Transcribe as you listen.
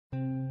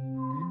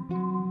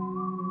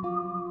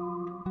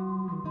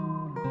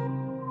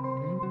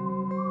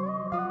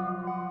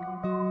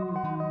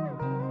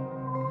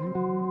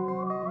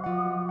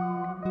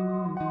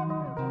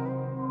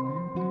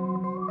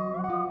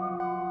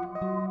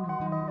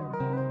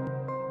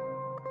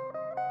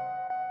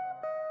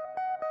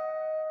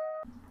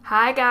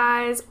Hi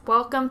guys,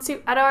 welcome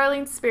to Ed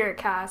Arlene's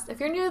Spiritcast.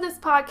 If you're new to this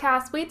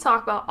podcast, we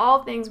talk about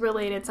all things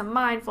related to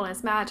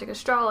mindfulness, magic,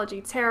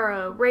 astrology,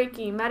 tarot,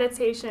 Reiki,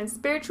 meditation,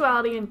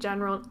 spirituality in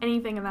general,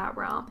 anything in that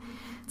realm.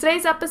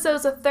 Today's episode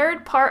is the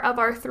third part of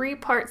our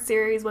three-part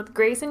series with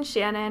Grace and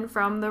Shannon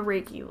from the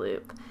Reiki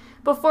Loop.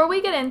 Before we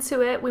get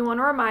into it, we want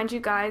to remind you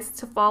guys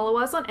to follow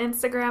us on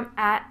Instagram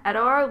at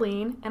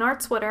EdArlene and our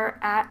Twitter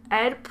at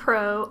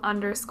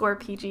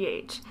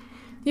EdPro_PGH.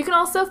 You can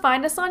also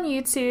find us on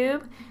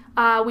YouTube.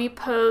 We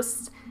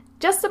post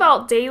just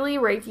about daily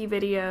Reiki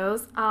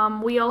videos.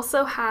 We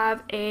also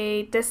have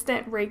a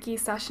distant Reiki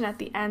session at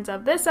the end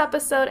of this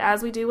episode,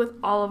 as we do with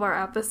all of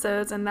our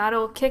episodes, and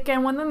that'll kick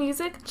in when the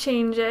music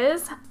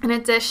changes. In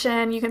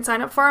addition, you can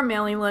sign up for our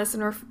mailing list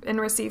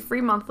and receive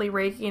free monthly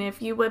Reiki, and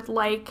if you would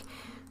like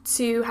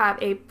to have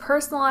a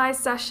personalized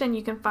session,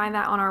 you can find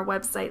that on our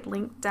website,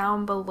 linked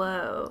down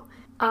below.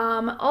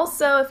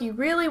 Also, if you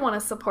really want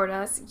to support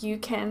us, you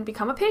can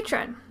become a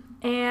patron.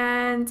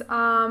 And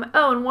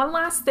and one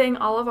last thing,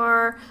 all of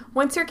our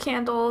winter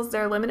candles,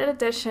 they're limited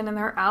edition and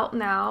they're out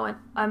now,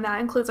 and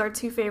that includes our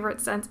two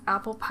favorite scents,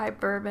 apple pie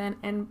bourbon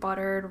and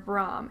buttered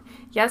rum.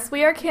 Yes,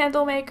 we are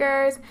candle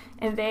makers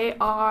and they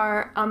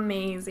are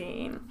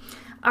amazing.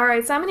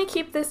 Alright, so I'm going to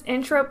keep this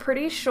intro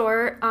pretty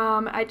short.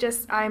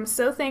 I'm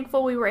so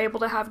thankful we were able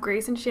to have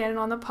Grace and Shannon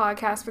on the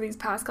podcast for these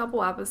past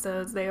couple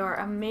episodes. They are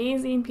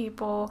amazing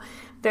people.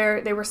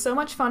 They were so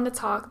much fun to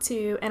talk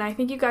to, and I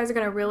think you guys are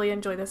going to really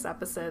enjoy this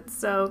episode.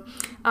 So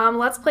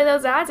let's play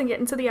those ads and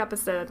get into the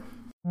episode.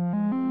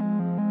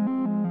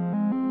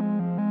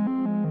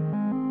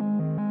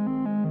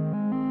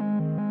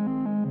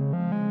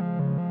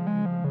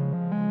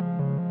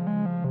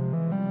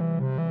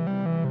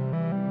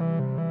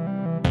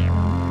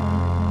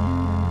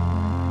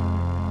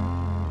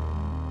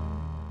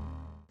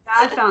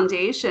 Bad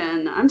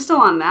Foundation. I'm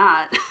still on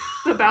that.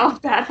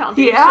 About Bad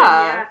Foundation.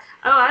 Yeah.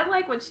 Oh, I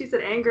like when she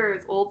said anger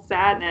is old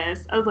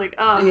sadness. I was like,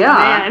 oh,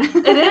 yeah,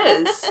 man. It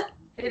is.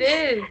 It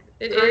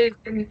is.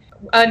 And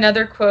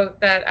another quote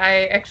that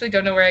I actually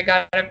don't know where I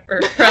got it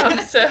from.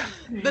 So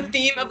the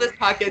theme of this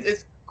podcast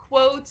is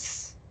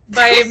quotes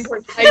by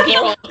important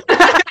people.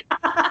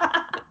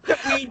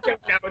 We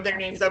don't know their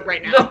names up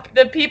right now.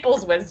 The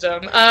people's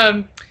wisdom.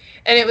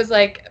 And it was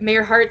like, may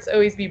your hearts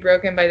always be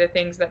broken by the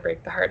things that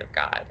break the heart of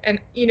God. And,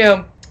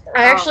 I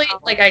actually,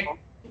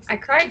 I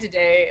cried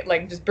today,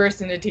 just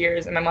burst into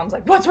tears, and my mom's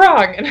like, what's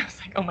wrong? And I was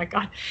like, oh my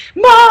God,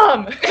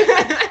 Mom!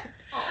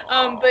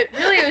 But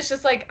really it was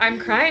just I'm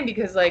crying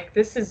because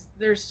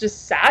there's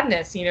just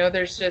sadness,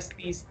 there's just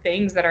these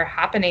things that are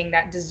happening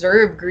that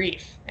deserve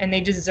grief, and they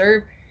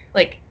deserve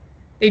to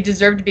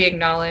be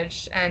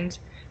acknowledged. And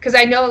because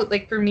I know,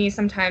 for me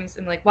sometimes,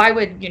 and why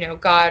would,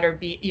 God or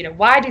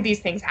why do these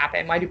things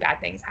happen? Why do bad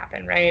things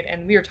happen, right?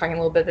 And we were talking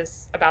a little bit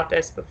about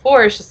this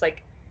before. It's just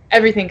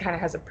everything kind of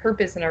has a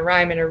purpose and a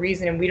rhyme and a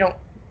reason, and we don't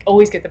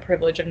always get the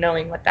privilege of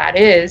knowing what that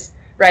is,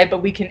 right? But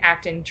we can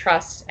act in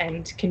trust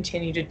and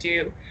continue to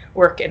do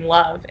work in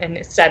love and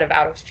instead of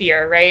out of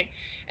fear, right?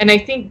 And I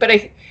think, but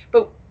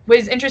what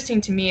is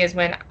interesting to me is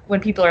when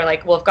people are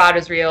like, well, if God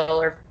was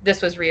real or if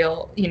this was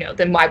real,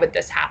 then why would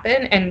this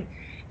happen? And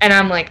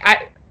I'm like,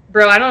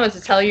 Bro, I don't know what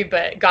to tell you,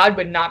 but God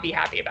would not be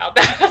happy about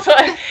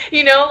that.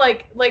 We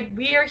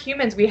are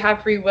humans. We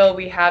have free will.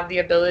 We have the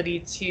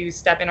ability to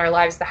step in our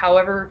lives to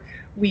however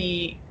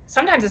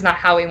sometimes it's not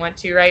how we want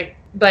to, right?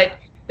 But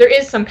there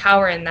is some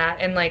power in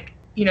that. And may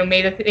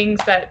the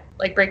things that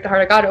break the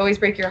heart of God always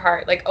break your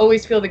heart.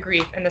 Always feel the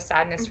grief and the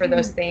sadness for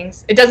those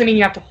things. It doesn't mean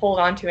you have to hold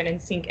on to it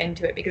and sink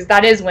into it, because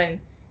that is when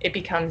it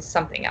becomes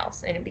something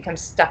else and it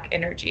becomes stuck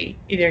energy,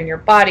 either in your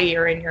body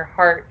or in your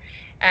heart.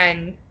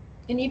 And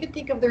even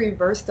think of the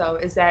reverse, though,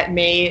 is that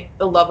may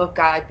the love of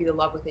God be the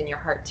love within your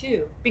heart,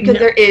 too. Because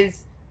there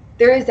is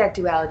that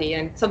duality.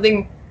 And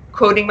something,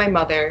 quoting my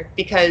mother,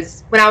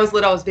 because when I was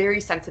little, I was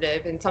very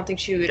sensitive. And something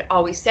she would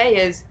always say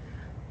is,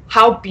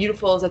 how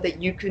beautiful is it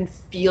that you can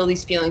feel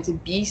these feelings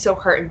and be so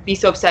hurt and be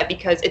so upset,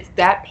 because it's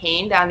that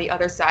pain that on the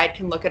other side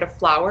can look at a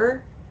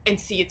flower and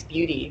see its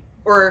beauty,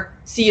 or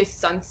see a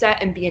sunset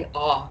and be in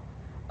awe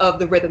of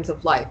the rhythms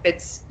of life.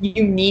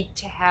 You need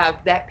to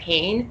have that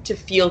pain to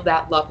feel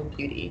that love and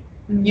beauty.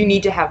 You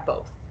need to have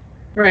both.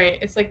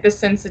 Right. It's the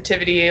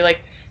sensitivity,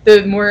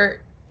 the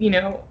more,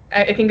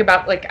 I think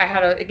about, I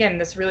had,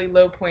 this really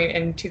low point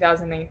in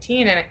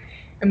 2019, and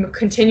I'm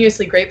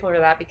continuously grateful for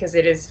that because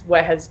it is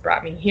what has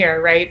brought me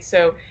here, right?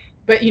 So,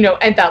 but,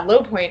 at that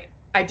low point,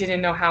 I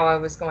didn't know how I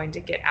was going to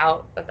get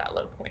out of that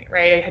low point,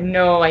 right? I had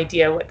no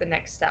idea what the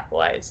next step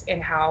was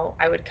and how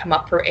I would come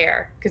up for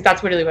air, because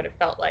that's really what it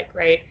felt like,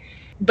 right?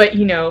 But,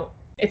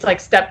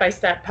 it's step by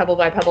step, pebble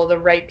by pebble, the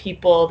right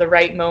people, the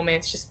right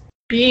moments, just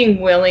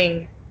being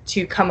willing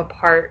to come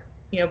apart,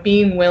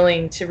 being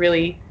willing to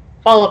really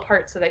fall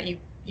apart so that you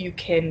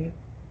can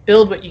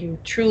build what you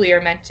truly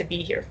are meant to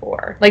be here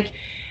for.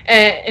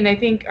 And I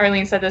think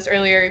Arlene said this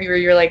earlier, where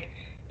you're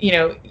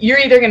you're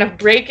either going to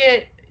break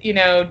it,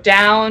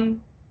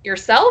 down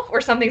yourself, or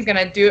something's going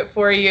to do it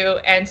for you.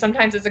 And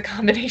sometimes it's a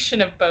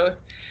combination of both.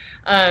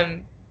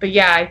 But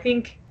yeah, I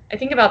think I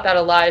think about that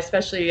a lot,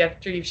 especially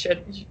after you've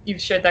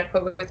shared that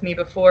quote with me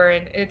before,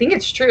 and I think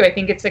it's true. I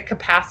think it's a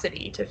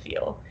capacity to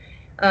feel.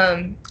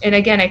 And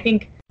again, I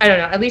think, I don't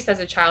know, at least as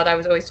a child, I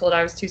was always told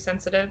I was too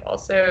sensitive.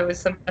 Also, it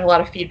was a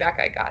lot of feedback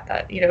I got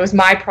that, it was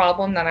my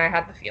problem that I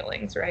had the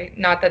feelings, right?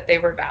 Not that they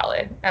were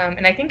valid.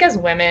 And I think as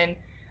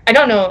women, I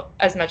don't know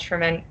as much for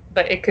men,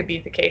 but it could be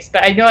the case.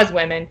 But I know as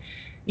women,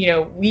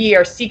 we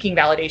are seeking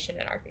validation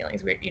in our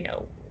feelings.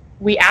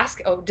 We ask,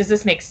 oh, does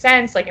this make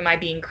sense? Like, am I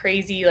being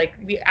crazy? Like,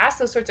 we ask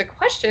those sorts of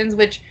questions,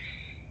 which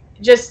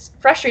just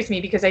frustrates me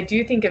because I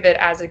do think of it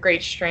as a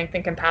great strength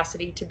and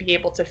capacity to be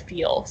able to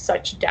feel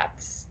such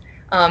depths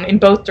in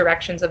both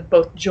directions of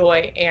both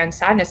joy and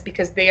sadness,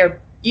 because they are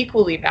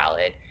equally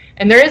valid.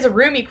 And there is a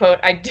Rumi quote,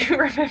 I do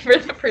remember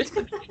the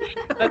person,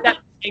 but that,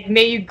 like,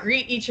 may you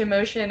greet each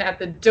emotion at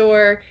the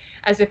door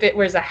as if it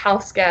was a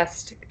house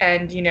guest,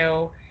 and,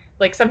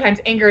 like sometimes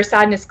anger or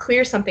sadness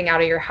clears something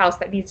out of your house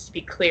that needs to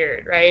be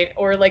cleared, right?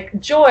 Or like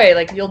joy,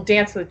 like you'll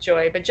dance with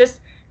joy, but just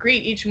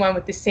greet each one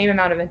with the same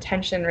amount of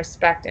attention,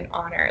 respect, and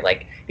honor,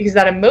 like, because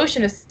that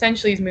emotion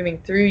essentially is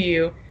moving through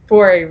you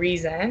for a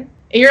reason.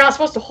 And you're not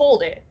supposed to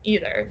hold it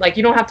either. Like,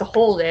 you don't have to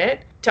hold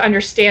it to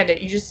understand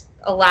it. You just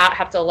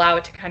have to allow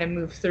it to kind of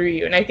move through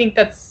you. And I think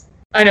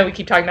I know we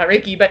keep talking about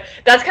Reiki, but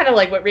that's kind of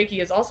like what Reiki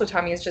has also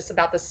taught me, is just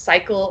about the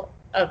cycle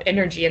of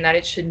energy, and that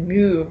it should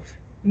move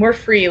more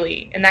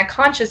freely, and that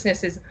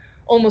consciousness is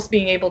almost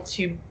being able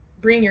to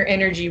bring your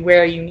energy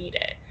where you need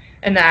it,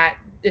 and that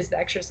is the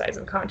exercise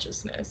of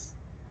consciousness.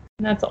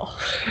 And that's all.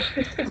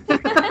 I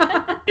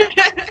forgot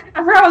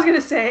what I was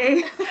gonna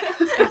say.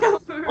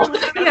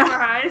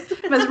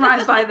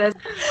 Mesmerized by this.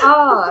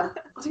 What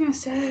was I gonna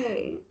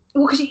say?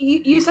 Well, because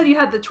you said you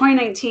had the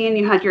 2019,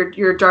 you had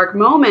your dark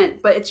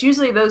moment, but it's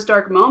usually those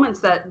dark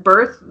moments that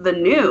birth the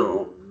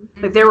new.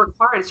 Like, they're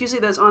required. It's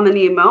usually those on the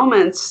knee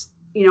moments,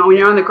 when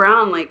you're on the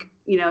ground, like,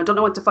 don't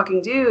know what to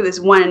fucking do, is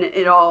when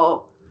it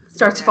all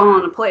starts to fall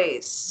into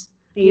place.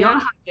 And you don't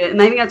have it. And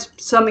I think that's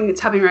something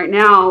that's happening right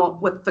now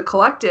with the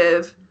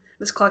collective,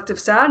 this collective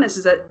sadness,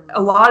 is that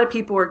a lot of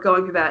people are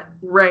going through that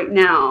right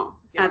now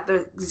at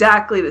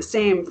exactly the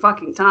same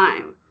fucking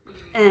time.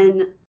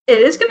 And it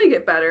is going to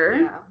get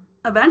better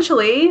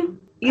eventually.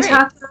 You just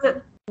have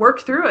to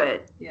work through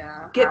it.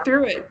 Yeah. Get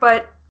through it.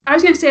 But I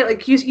was going to say,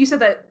 like, you said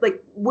that,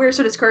 like, we're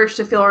so discouraged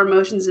to feel our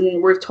emotions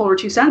and we're told we're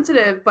too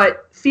sensitive,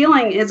 but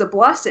feeling is a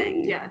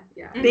blessing. Yeah.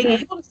 Being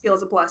able to feel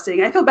is a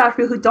blessing. I feel bad for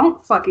people who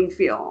don't fucking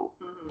feel,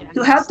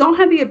 who don't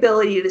have the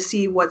ability to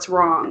see what's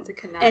wrong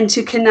and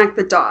to connect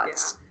the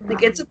dots. Yeah.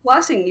 Like, it's a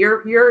blessing.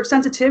 Your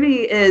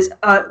sensitivity is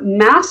a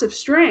massive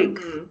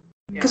strength,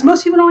 because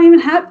most people don't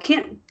even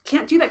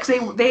can't do that,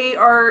 because they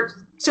are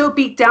so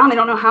beat down, they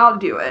don't know how to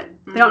do it.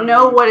 They don't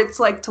know what it's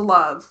like to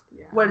love,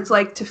 what it's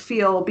like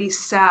to be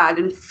sad,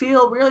 and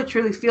really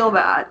truly feel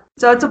that.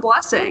 So it's a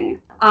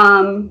blessing.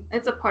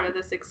 It's a part of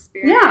this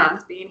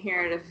experience, being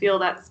here to feel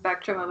that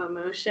spectrum of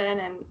emotion,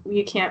 and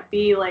you can't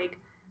be like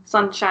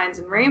sunshines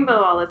and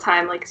rainbow all the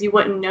time, like, 'cause you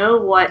wouldn't know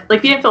what, like,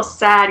 if you didn't feel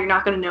sad, you're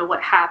not going to know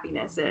what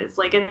happiness is.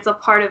 Like, it's a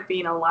part of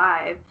being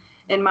alive,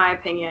 in my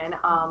opinion.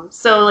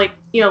 So, like,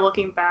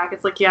 looking back,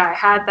 it's like, I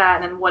had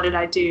that, and then what did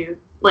I do,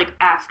 like,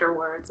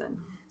 afterwards? And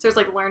so it's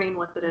like learning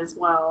with it as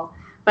well.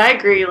 But I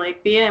agree,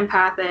 like, being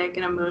empathic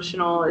and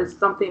emotional is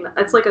something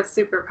it's like a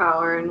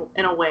superpower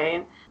in a way.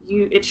 And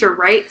it's your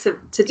right to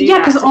do that. Yeah,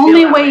 because the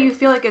only way you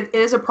feel like it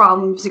is a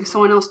problem is because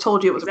someone else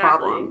told you it was a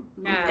problem.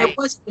 Yeah. It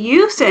wasn't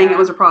you saying it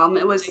was a problem.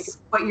 It was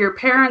what your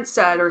parents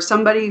said, or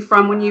somebody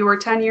from when you were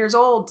 10 years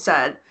old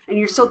said. And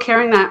you're still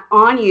carrying that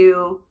on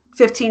you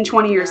 15,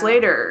 20 years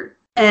later.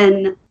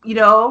 And,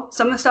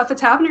 some of the stuff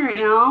that's happening right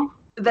now,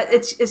 that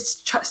it's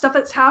stuff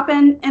that's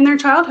happened in their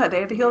childhood. They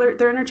have to heal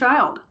their inner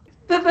child.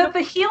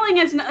 The healing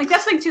is, like,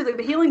 that's the thing too, like,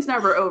 the healing's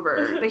never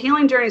over. The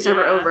healing journey is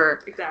never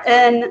over. Exactly.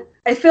 And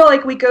I feel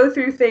like we go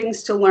through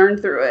things to learn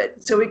through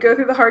it. So we go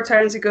through the hard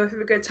times, we go through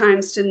the good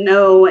times to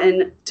know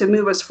and to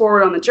move us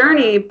forward on the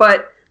journey.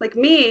 But like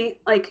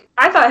me, like,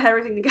 I thought I had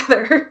everything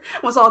together,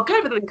 was all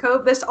good, but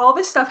then all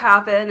this stuff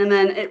happened, and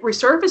then it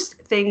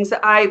resurfaced things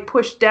that I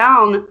pushed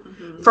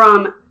down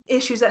from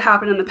issues that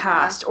happened in the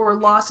past, or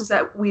losses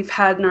that we've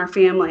had in our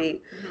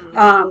family.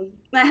 And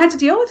I had to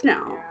deal with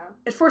now. Yeah.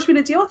 It forced me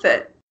to deal with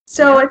it.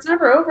 So it's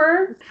never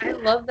over. I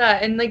love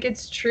that. And, like,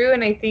 it's true.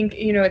 And I think,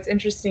 it's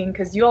interesting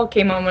because you all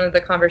came on one of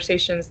the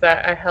conversations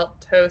that I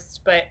helped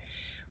host, but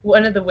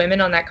one of the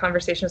women on that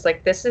conversation was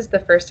like, this is the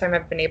first time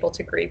I've been able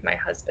to grieve my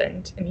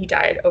husband, and he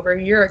died over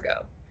a year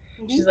ago.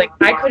 She's like,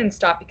 I couldn't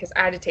stop because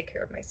I had to take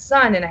care of my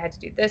son, and I had to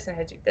do this and I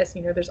had to do this.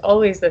 There's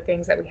always the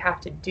things that we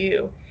have to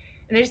do.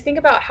 And I just think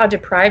about how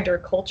deprived our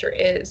culture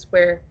is,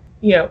 where,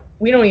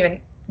 we don't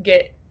even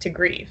get to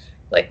grieve.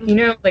 Like,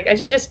 like, I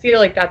just feel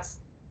like that's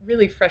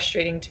really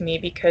frustrating to me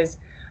because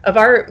of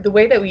the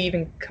way that we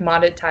even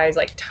commoditize,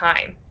 like,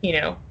 time,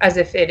 as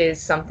if it is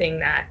something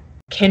that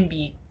can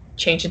be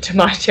changed into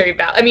monetary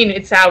value. I mean,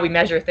 it's how we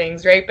measure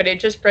things, right? But it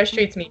just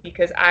frustrates me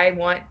because I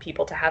want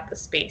people to have the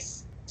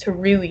space to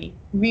really,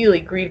 really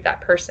grieve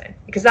that person,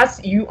 because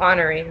that's you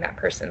honoring that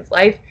person's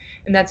life,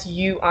 and that's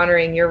you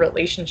honoring your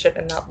relationship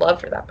and that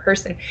love for that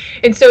person.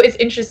 And so it's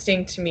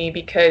interesting to me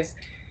because,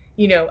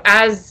 you know,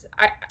 as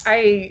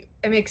I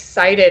am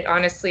excited,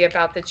 honestly,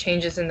 about the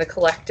changes in the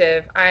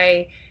collective.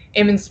 I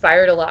am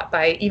inspired a lot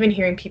by even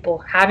hearing people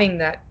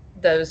having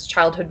those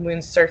childhood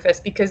wounds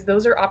surface, because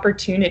those are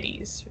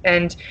opportunities,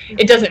 and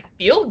it doesn't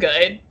feel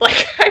good.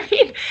 Like, I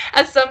mean,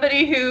 as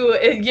somebody who,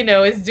 you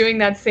know, is doing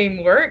that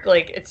same work,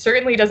 like, it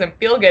certainly doesn't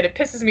feel good. It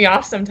pisses me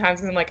off sometimes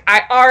because I'm like,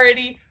 I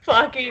already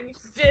fucking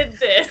did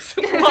this.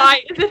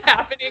 Why is it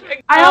happening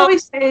again? I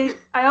always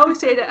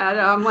say to Etta,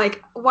 I'm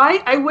like,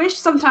 why? I wish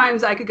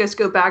sometimes I could just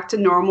go back to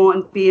normal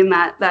and be in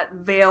that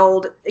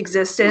veiled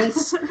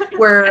existence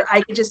where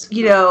I could just,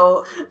 you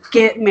know,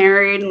 get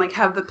married and like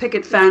have the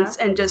picket fence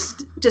and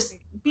just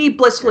be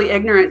blissfully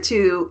ignorant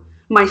to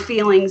my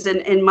feelings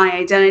and my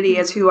identity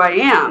as who I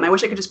am. I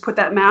wish I could just put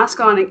that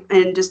mask on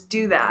and just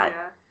do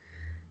that.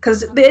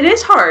 Because it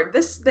is hard.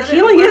 The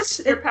healing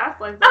is your past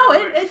life.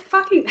 It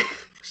fucking.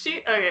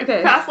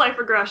 Okay. Past life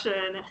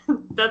regression.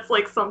 That's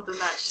like something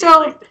that.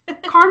 So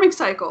karmic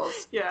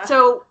cycles. Yeah.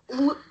 So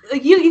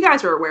you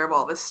guys are aware of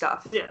all this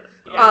stuff.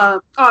 Yeah.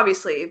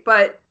 Obviously,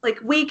 but like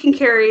we can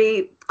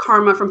carry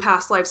karma from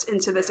past lives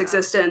into this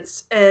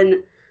existence,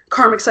 and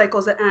karmic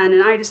cycles that end.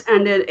 And I just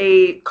ended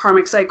a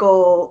karmic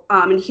cycle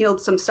and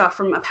healed some stuff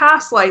from a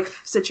past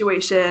life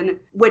situation,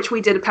 which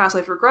we did a past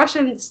life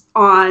regressions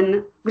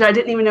on, which I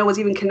didn't even know was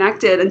even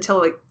connected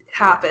until it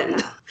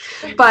happened.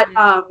 But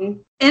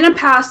in a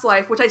past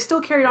life, which I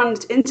still carried on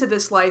into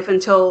this life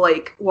until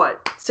like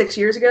 6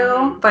 years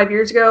ago, 5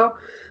 years ago,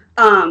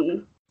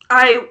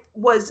 I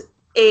was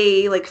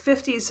a like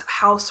 50s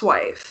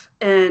housewife,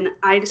 and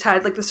I just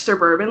had like the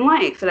suburban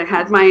life, and I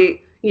had my,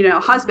 you know,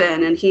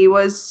 husband, and he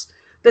was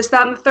this,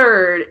 that, and the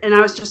third, and I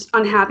was just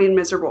unhappy and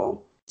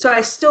miserable. So I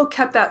still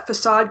kept that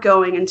facade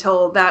going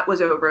until that was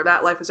over,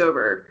 that life was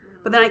over.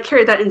 But then I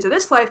carried that into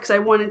this life because I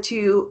wanted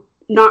to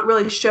not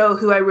really show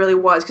who I really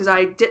was, because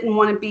I didn't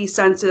want to be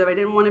sensitive. I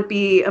didn't want to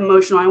be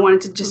emotional. I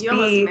wanted to just you be...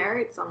 You almost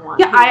married someone.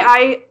 Yeah,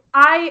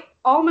 I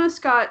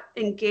almost got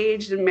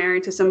engaged and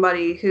married to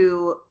somebody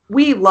who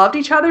we loved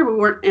each other, but we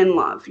weren't in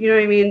love. You know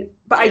what I mean?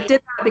 But I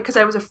did that because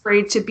I was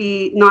afraid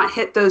to not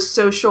hit those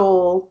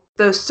social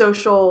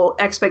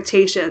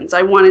expectations.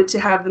 I wanted to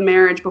have the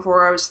marriage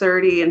before I was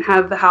 30 and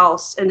have the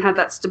house and have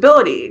that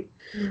stability.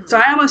 So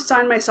I almost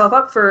signed myself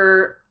up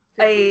for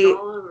the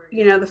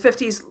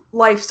 50s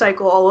life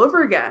cycle all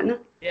over again,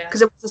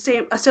 because it was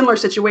a similar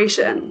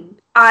situation.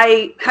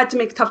 I had to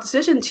make a tough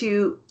decision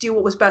to do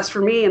what was best for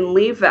me and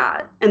leave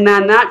that. And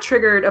then that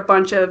triggered a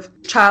bunch of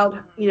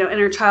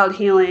inner child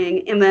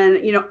healing. And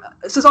then, you know,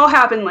 this all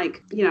happened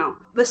like, you know,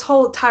 this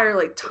whole entire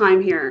like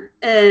time here.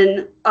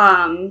 And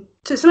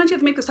so sometimes you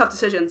have to make those tough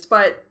decisions.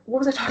 But what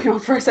was I talking about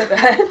before I said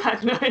that? I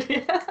have no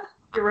idea.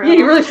 Yeah,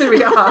 you really threw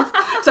me off.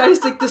 So I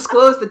just like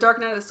disclosed the dark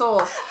night of the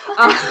soul.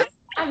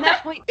 On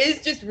that point,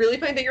 it's just really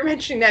funny that you're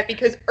mentioning that,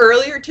 because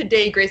earlier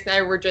today, Grace and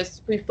I were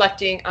just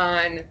reflecting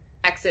on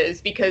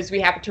exes, because we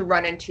happened to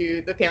run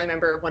into the family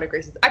member of one of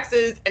Grace's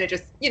exes, and it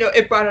just, you know,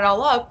 it brought it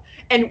all up.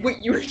 And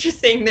what you were just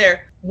saying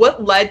there,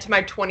 what led to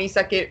my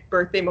 22nd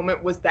birthday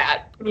moment was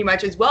that pretty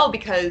much as well,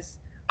 because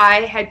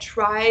I had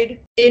tried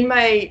in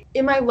my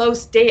low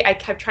state, I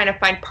kept trying to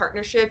find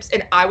partnerships,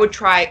 and I would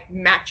try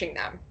matching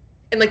them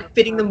and like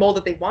fitting the mold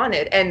that they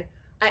wanted. And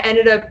I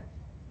ended up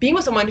being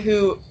with someone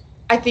who,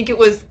 I think it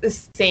was the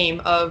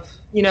same of,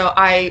 you know,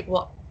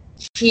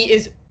 he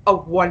is a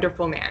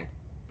wonderful man.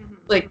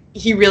 Like,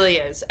 he really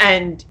is.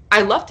 And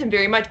I loved him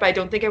very much, but I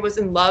don't think I was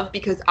in love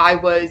because I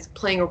was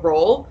playing a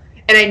role.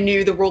 And I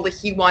knew the role that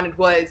he wanted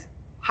was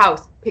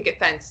house, picket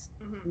fence,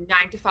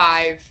 9 to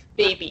 5,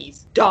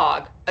 babies,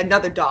 dog,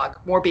 another dog,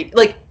 more baby.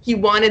 Like, he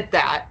wanted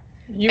that.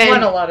 You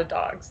want a lot of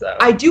dogs, though.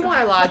 I do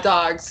want a lot of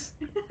dogs.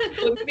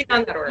 Maybe not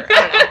in that order.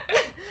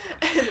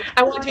 I don't know.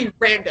 I want to be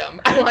random.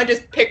 I want to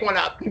just pick one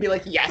up and be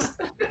like, yes.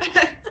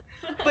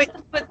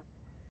 but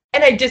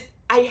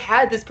I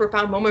had this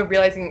profound moment of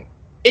realizing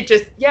it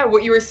just,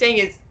 what you were saying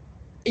is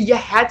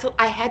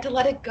I had to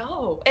let it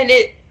go. And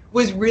it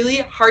was really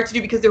hard to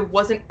do because there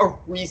wasn't a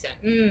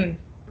reason.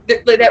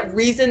 That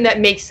reason that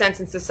makes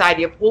sense in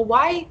society of, well,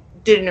 why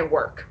didn't it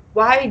work?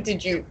 Why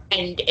did you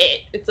end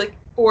it? It's like,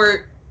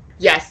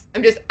 yes,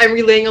 I'm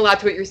relaying a lot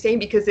to what you're saying,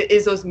 because it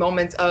is those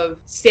moments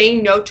of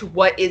saying no to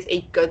what is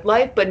a good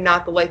life, but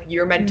not the life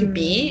you're meant to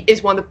be,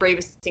 is one of the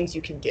bravest things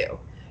you can do.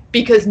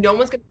 Because no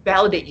one's going to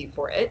validate you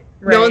for it.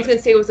 Right. No one's going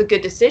to say it was a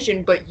good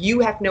decision, but you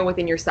have to know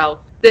within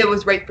yourself that it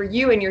was right for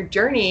you and your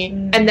journey.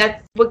 And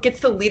that's what gets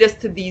to lead us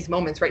to these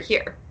moments right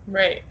here.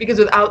 Right. Because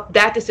without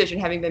that decision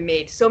having been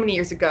made so many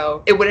years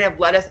ago, it wouldn't have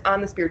led us on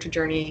the spiritual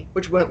journey,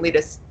 which wouldn't lead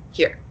us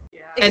here.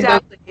 Yeah. And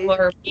exactly. those people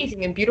are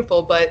amazing and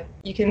beautiful, but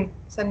you can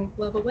send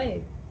love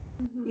away.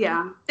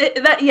 Yeah.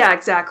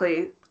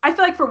 Exactly. I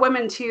feel like for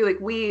women too, like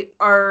we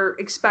are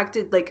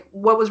expected, like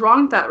what was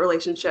wrong with that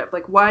relationship?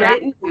 Like why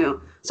didn't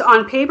you? So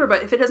on paper,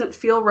 but if it doesn't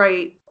feel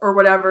right or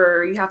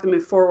whatever, you have to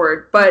move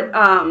forward. But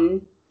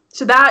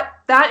so that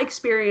that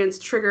experience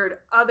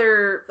triggered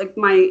other, like,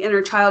 my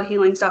inner child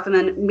healing stuff, and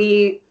then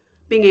me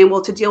being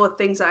able to deal with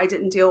things that I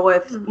didn't deal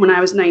with when I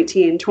was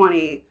 19,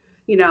 20,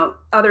 you know,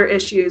 other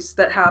issues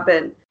that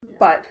happened. Yeah.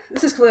 But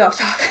this is clearly off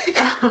topic.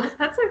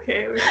 That's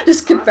okay.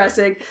 Just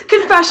confessing.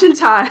 Confession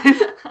time.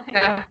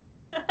 Yeah.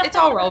 It's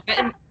all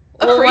relevant.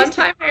 Well, one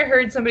time I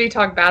heard somebody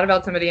talk bad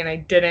about somebody and I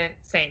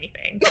didn't say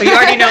anything. So you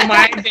already know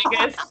my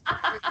biggest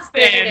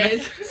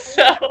sin.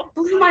 So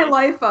blew my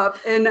life up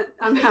and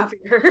I'm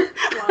happier.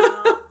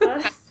 Wow.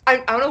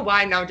 I don't know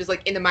why now I'm just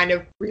like in the mind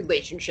of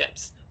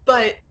relationships.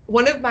 But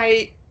one of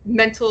my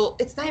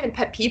it's not even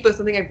pet peeve, but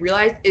something I've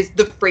realized is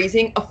the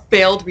phrasing a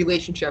failed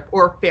relationship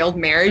or a failed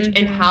marriage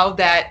and how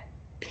that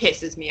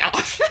pisses me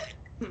off.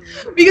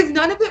 Because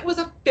none of it was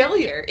a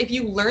failure. If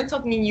you learned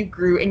something and you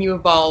grew and you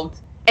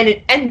evolved and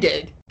it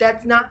ended,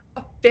 that's not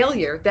a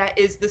failure. That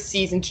is the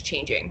seasons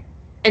changing.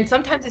 And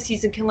sometimes a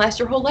season can last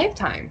your whole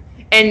lifetime.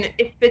 And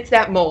it fits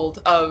that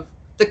mold of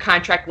the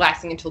contract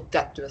lasting until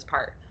death do us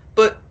part.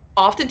 But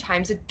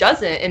oftentimes it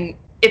doesn't. And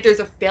if there's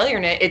a failure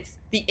in it, it's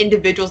the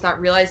individual's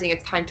not realizing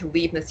it's time to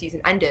leave and the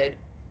season ended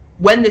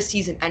when the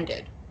season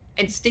ended.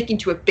 And sticking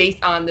to it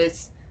based on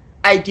this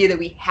idea that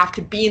we have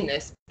to be in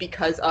this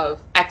because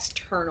of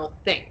external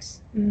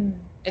things and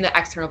the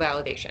external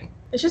validation.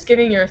 It's just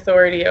giving your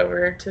authority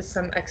over to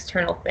some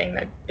external thing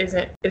that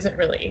isn't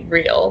really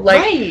real.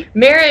 Like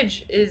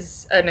marriage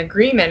is an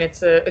agreement.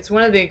 It's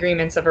one of the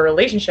agreements of a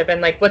relationship.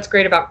 And like what's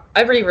great about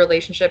every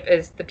relationship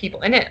is the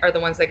people in it are the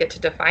ones that get to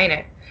define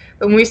it.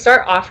 But when we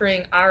start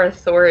offering our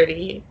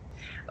authority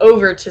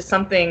over to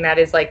something that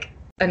is like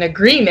an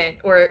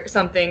agreement or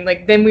something,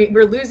 like then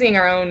we're losing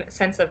our own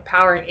sense of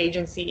power and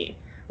agency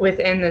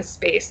within this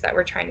space that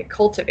we're trying to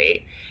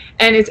cultivate.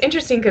 And it's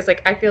interesting because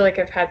like I feel like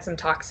I've had some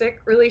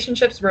toxic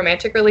relationships,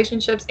 romantic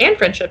relationships, and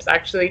friendships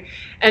actually.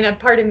 And a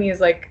part of me is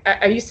like,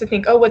 I used to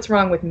think, oh, what's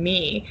wrong with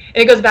me?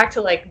 And it goes back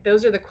to like,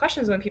 those are the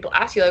questions when people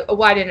ask you like, oh,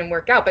 why didn't it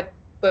work out? But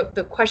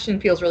the question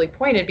feels really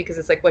pointed because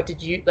it's like,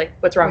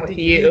 what's wrong with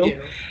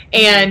you?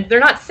 And they're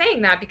not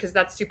saying that because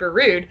that's super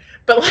rude,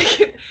 but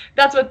like,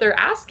 that's what they're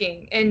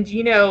asking. And,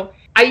 you know,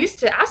 I used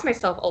to ask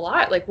myself a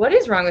lot, like, what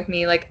is wrong with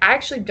me? Like, I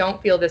actually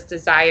don't feel this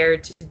desire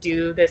to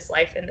do this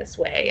life in this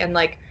way. And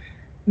like,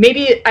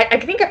 maybe I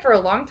think for a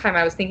long time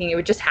I was thinking it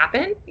would just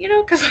happen, you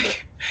know, because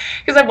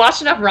I've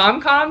watched enough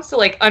rom-coms to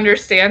like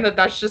understand that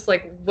that's just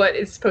like what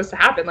is supposed to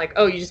happen. Like,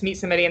 oh, you just meet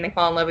somebody and they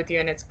fall in love with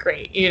you and it's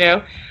great, you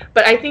know.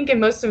 But I think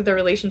in most of the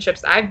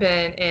relationships I've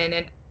been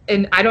in,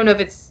 and I don't know if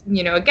it's,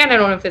 you know, again, I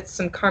don't know if it's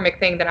some karmic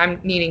thing that I'm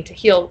needing to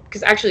heal,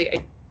 because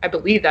actually I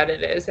believe that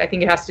it is. I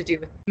think it has to do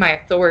with my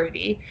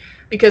authority,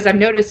 because I've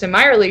noticed in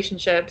my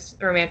relationships,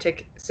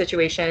 romantic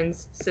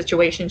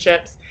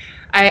situationships,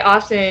 I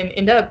often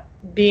end up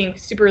being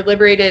super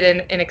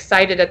liberated and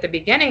excited at the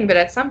beginning, but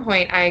at some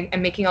point I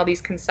am making all these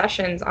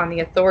concessions on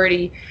the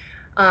authority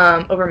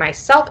over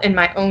myself and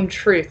my own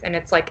truth. And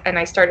it's like, and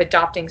I start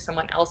adopting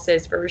someone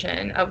else's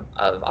version of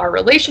our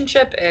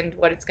relationship and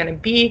what it's going to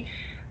be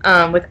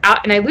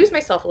and I lose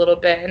myself a little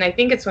bit. And I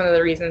think it's one of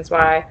the reasons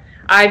why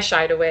I've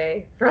shied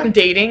away from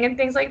dating and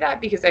things like that,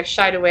 because I've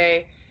shied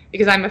away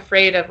because I'm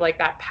afraid of like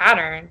that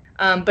pattern.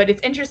 But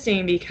it's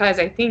interesting because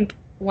I think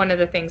one of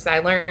the things that I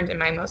learned in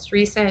my most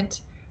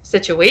recent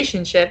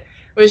situationship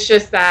was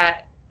just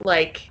that,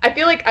 like, I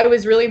feel like it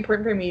was really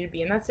important for me to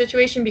be in that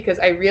situation because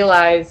I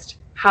realized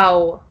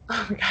how,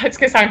 oh my God, it's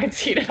gonna sound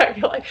conceited, I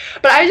feel like,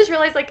 but I just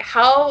realized like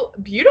how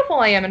beautiful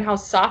I am and how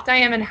soft I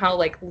am and how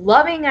like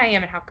loving I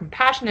am and how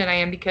compassionate I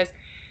am, because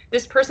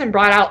this person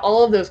brought out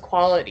all of those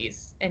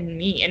qualities in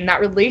me, and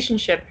that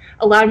relationship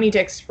allowed me to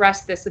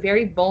express this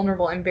very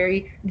vulnerable and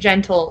very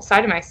gentle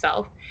side of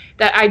myself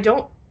that I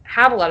don't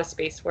have a lot of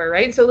space for,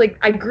 right? So like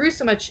I grew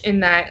so much in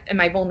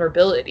my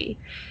vulnerability.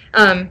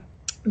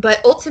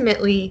 But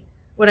ultimately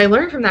what I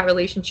learned from that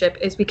relationship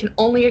is we can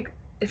only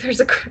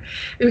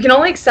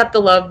accept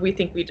the love we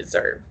think we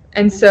deserve.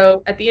 And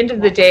so at the end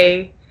of the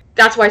day,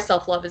 that's why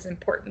self-love is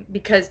important,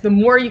 because the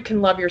more you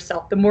can love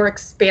yourself, the more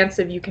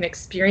expansive you can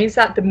experience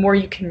that, the more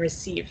you can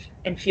receive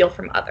and feel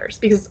from others,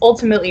 because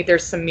ultimately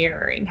there's some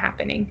mirroring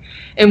happening.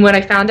 And what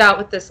I found out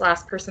with this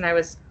last person I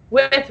was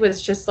with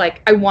was just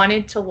like, I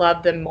wanted to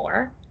love them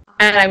more.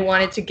 And I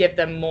wanted to give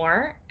them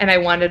more, and I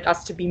wanted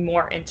us to be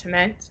more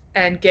intimate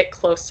and get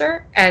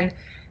closer. And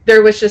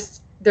there was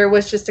just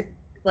a,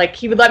 like,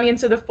 he would let me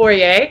into the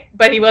foyer,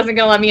 but he wasn't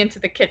going to let me into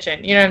the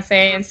kitchen. You know what I'm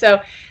saying? And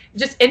so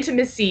just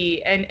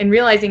intimacy and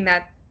realizing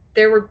that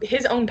there were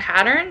his own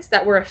patterns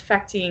that were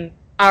affecting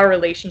our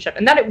relationship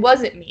and that it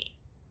wasn't me.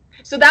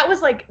 So that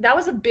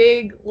was a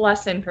big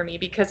lesson for me,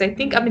 because I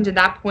think up until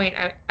that point,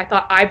 I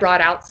thought I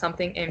brought out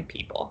something in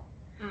people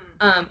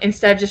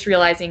instead of just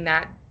realizing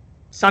that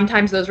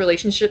sometimes those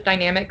relationship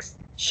dynamics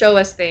show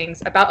us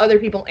things about other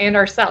people and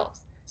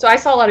ourselves. So I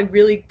saw a lot of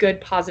really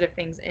good, positive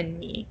things in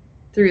me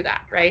through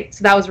that, right?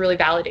 So that was really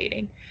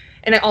validating.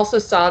 And I also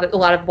saw that a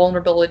lot of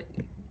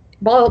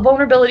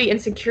vulnerability,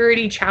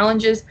 insecurity,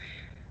 challenges,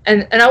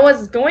 and I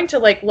was going to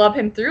like love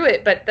him through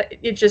it, but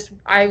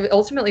I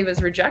ultimately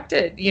was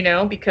rejected, you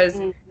know, because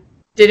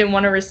didn't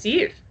want to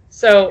receive.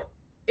 So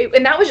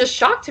and that was just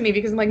shock to me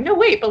because I'm like, no,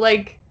 wait, but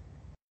like,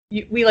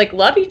 we like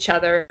love each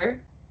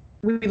other.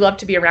 We love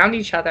to be around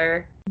each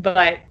other,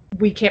 but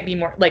we can't be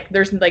more like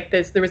there was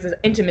this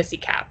intimacy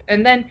cap.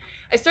 And then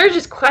I started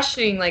just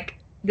questioning like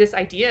this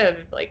idea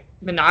of like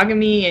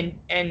monogamy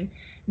and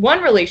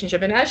one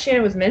relationship. And as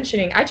Shannon was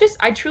mentioning,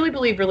 I truly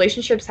believe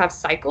relationships have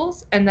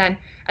cycles, and then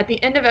at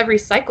the end of every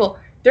cycle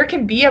there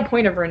can be a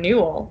point of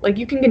renewal. Like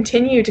you can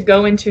continue to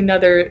go into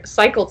another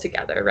cycle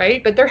together,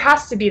 right? But there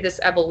has to be this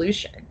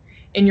evolution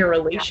in your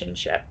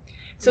relationship.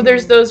 So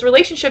there's those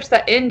relationships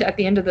that end at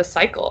the end of the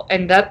cycle,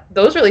 and that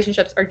those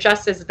relationships are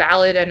just as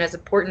valid and as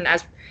important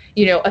as,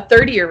 you know, a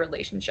 30-year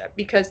relationship,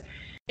 because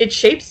it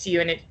shapes you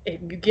and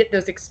you get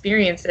those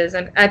experiences.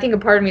 And I think a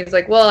part of me is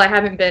like, well, I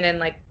haven't been in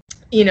like,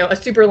 you know, a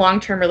super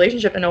long-term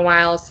relationship in a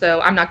while,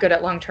 so I'm not good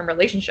at long-term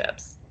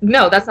relationships.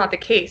 No, that's not the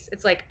case.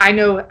 It's like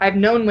I've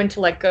known when to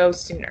let go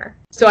sooner.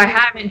 So I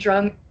haven't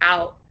drug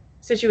out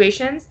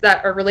situations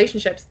that are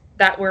relationships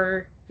that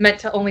were meant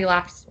to only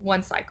last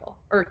one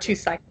cycle or two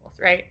cycles,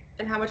 right?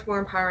 And how much more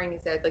empowering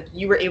is that? Like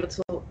you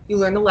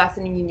learned the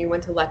lesson and you knew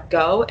when to let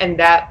go, and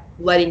that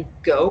letting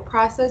go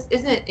process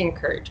isn't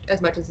encouraged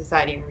as much in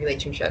society and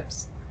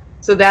relationships.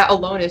 So that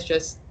alone is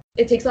just,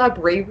 it takes a lot of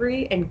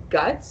bravery and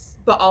guts,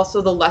 but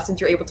also the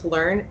lessons you're able to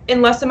learn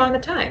in less amount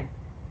of time.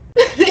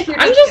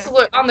 I'm just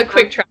on the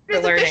quick track to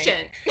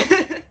learning.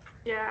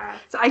 Yeah.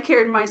 So I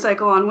carried my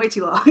cycle on way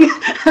too long.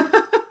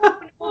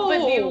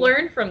 But you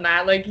learn from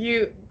that, like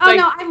you. Oh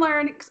no, I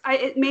learned.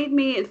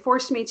 It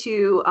forced me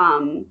to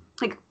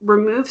like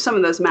remove some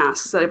of those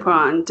masks that I put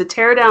on, to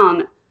tear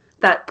down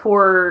that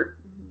poor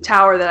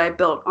tower that I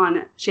built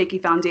on shaky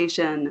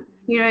foundation.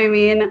 You know what I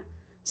mean?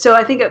 So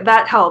I think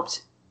that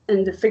helped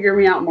and to figure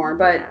me out more.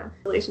 But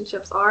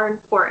relationships are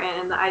important,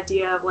 and the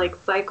idea of like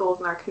cycles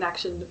and our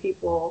connection to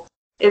people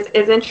is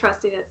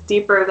interesting. It's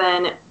deeper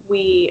than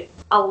we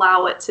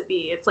allow it to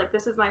be. It's like,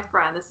 this is my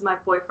friend, this is my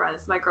boyfriend,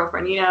 this is my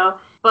girlfriend, you know?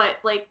 But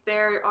like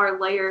there are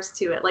layers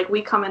to it. Like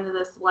we come into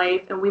this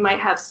life and we might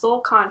have soul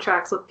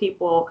contracts with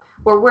people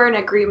where we're in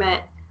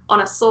agreement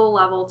on a soul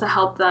level to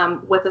help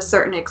them with a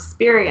certain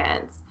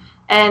experience.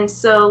 And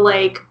so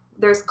like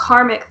there's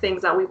karmic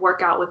things that we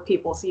work out with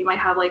people. So you might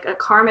have like a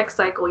karmic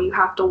cycle you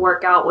have to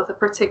work out with a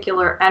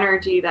particular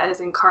energy that is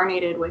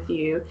incarnated with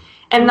you.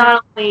 And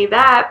not only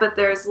that, but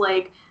there's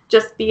like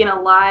just being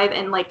alive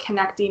and like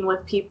connecting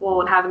with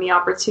people and having the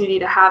opportunity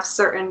to have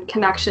certain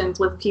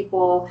connections with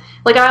people.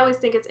 Like I always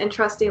think it's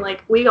interesting,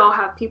 like we all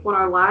have people in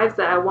our lives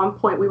that at one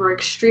point we were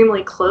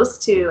extremely close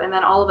to, and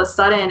then all of a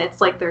sudden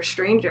it's like they're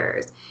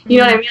strangers. You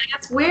know what I mean? Like,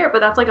 that's weird, but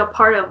that's like a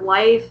part of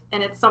life,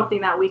 and it's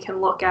something that we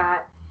can look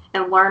at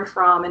and learn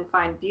from and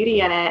find beauty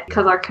in it,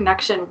 because our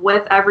connection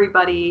with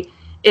everybody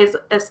is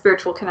a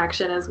spiritual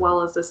connection as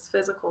well as this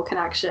physical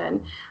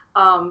connection.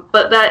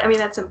 But that, I mean,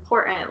 that's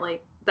important.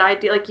 Like the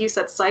idea, like you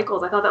said,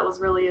 cycles, I thought that was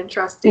really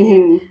interesting.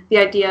 Mm-hmm. The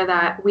idea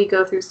that we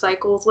go through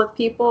cycles with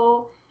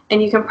people,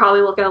 and you can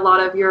probably look at a lot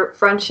of your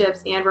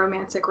friendships and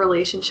romantic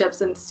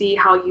relationships and see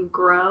how you've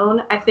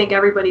grown. I think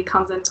everybody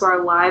comes into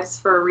our lives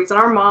for a reason.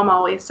 Our mom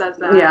always says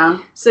that.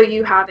 Yeah. So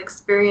you have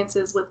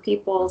experiences with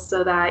people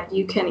so that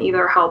you can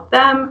either help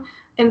them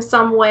in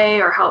some way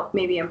or help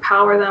maybe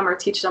empower them or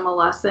teach them a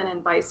lesson,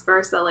 and vice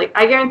versa. Like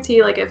I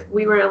guarantee, like if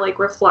we were to like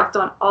reflect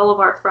on all of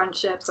our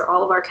friendships or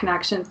all of our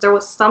connections, there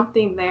was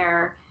something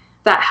there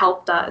that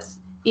helped us,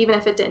 even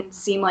if it didn't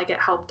seem like it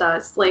helped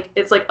us. Like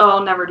it's like, oh,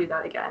 I'll never do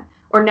that again,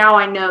 or now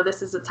I know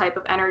this is the type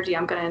of energy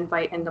I'm going to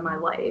invite into my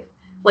life.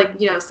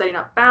 Like, you know, setting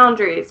up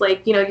boundaries.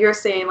 Like, you know, you're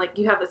saying like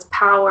you have this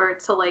power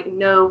to like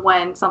know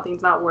when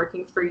something's not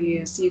working for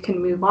you, so you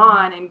can move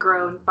on and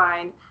grow and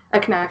find a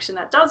connection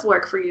that does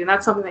work for you. And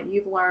that's something that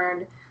you've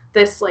learned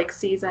this like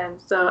season.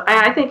 So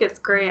I think it's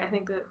great. I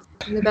think that,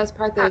 and the best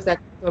part though is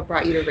that's what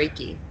brought you to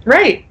Reiki.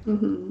 Right.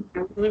 Mm-hmm.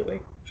 Absolutely.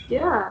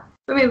 Yeah.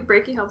 I mean,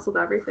 Reiki helps with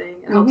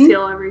everything. It helps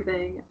heal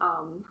everything,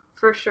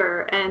 for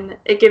sure. And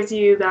it gives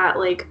you that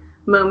like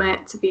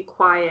moment to be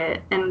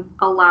quiet and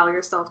allow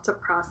yourself to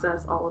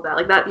process all of that.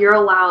 Like that, you're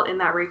allowed in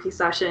that Reiki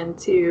session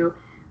to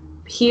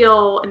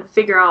heal and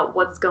figure out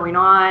what's going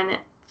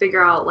on,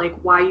 figure out like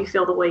why you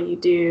feel the way you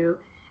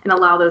do, and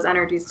allow those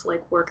energies to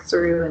like work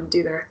through and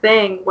do their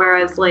thing.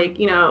 Whereas like,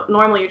 you know,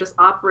 normally you're just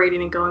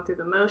operating and going through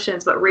the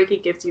motions, but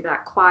Reiki gives you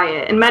that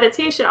quiet. And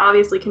meditation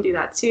obviously can do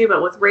that too,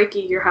 but with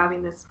Reiki, you're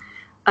having this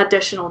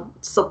additional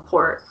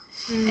support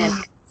and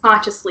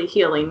consciously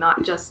healing,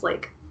 not just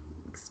like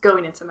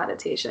going into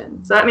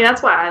meditation. So I mean,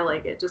 that's why I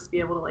like it, just be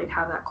able to like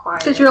have that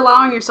quiet. Because you're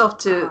allowing yourself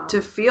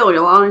to feel,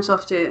 you're allowing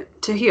yourself to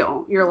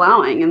heal, you're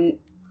allowing, and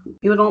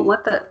you don't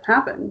let that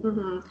happen.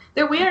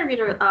 Mm-hmm. We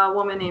interviewed a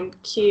woman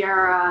named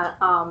Kiara,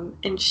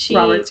 and she...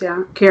 Roberts,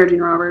 yeah. Kiara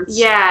Jean Roberts.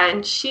 Yeah,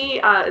 and she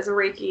is a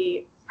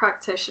Reiki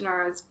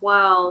practitioner as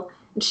well.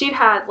 And she'd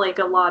had like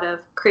a lot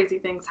of crazy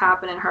things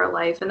happen in her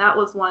life, and that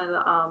was one of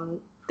the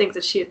things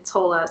that she had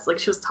told us. Like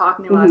she was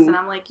talking to us, and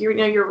I'm like, you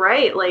know, you're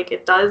right. Like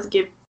it does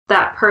give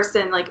that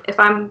person, like if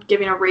I'm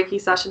giving a Reiki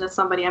session to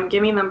somebody, I'm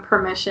giving them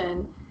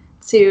permission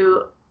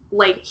to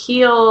like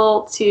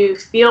heal, to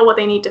feel what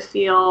they need to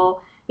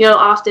feel,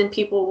 often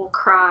people will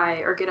cry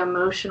or get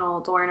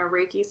emotional during a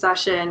Reiki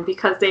session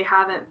because they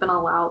haven't been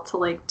allowed to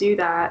like do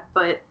that.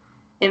 But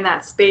in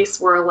that space,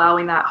 we're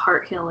allowing that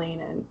heart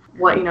healing and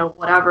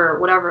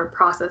whatever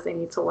process they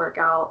need to work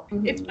out.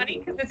 It's funny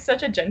because it's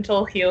such a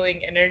gentle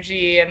healing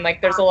energy, and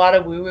like there's a lot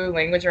of woo-woo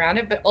language around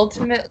it, but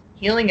ultimate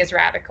healing is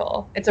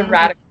radical. It's a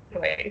radical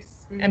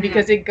place, and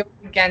because it goes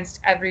against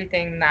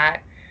everything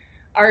that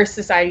our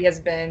society has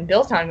been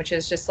built on, which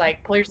is just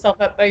like pull yourself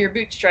up by your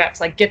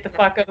bootstraps, like get the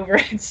fuck over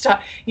it,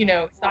 stop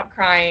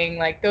crying,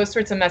 like those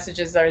sorts of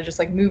messages that are just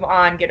like move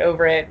on, get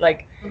over it,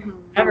 like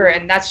whatever.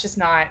 And that's just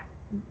not,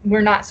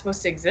 we're not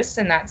supposed to exist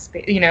in that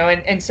space,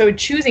 and so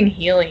choosing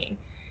healing,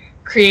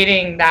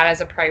 creating that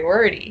as a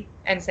priority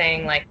and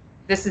saying like,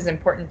 this is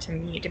important to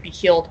me to be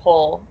healed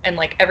whole, and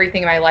like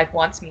everything in my life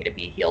wants me to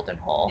be healed and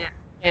whole.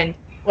 And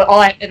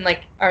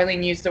like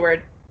Arlene used the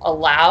word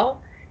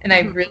allow, and I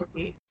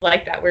really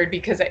like that word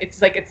because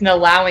it's like, it's an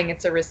allowing,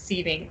 it's a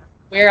receiving.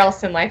 Where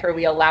else in life are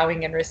we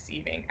allowing and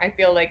receiving? I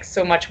feel like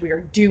so much we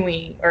are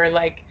doing, or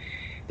like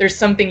there's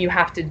something you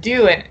have to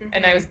do.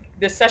 And I was,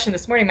 this session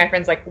this morning, my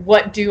friend's like,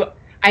 what do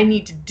I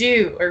need to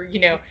do? Or,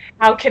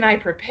 how can I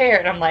prepare?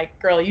 And I'm like,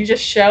 girl, you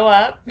just show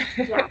up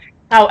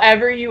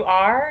however you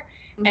are.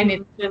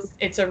 And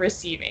it's a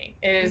receiving.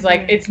 It is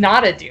like, it's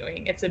not a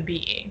doing, it's a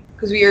being.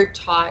 Because we are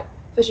taught,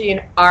 especially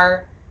in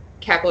our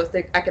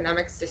capitalistic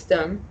economic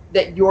system,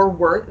 that your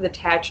worth is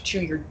attached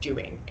to your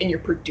doing and your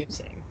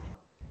producing.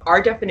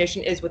 Our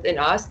definition is within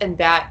us, and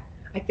that,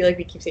 I feel like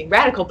we keep saying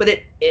radical, but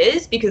it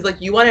is because like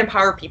you want to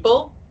empower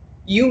people,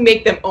 you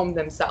make them own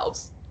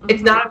themselves.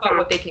 It's not about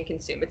what they can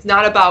consume. It's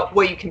not about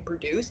what you can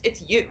produce.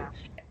 It's you.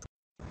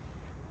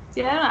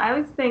 Yeah, I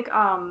always think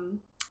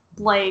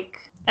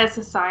like as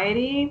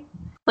society,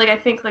 like I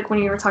think like when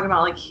you were talking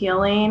about like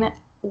healing,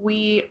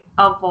 we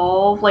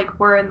evolve, like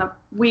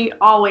we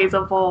always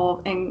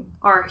evolve in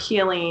our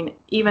healing,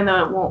 even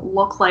though it won't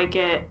look like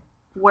it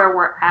where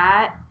we're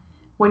at.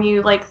 When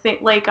you like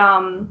think like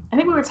I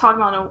think we were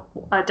talking about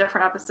a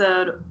different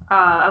episode,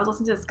 I was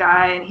listening to this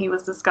guy and he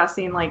was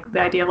discussing like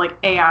the idea of like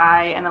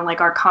AI and then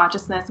like our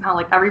consciousness and how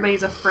like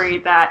everybody's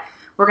afraid that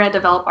we're going to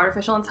develop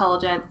artificial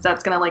intelligence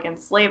that's going to like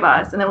enslave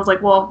us. And it was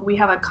like, well, if we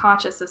have a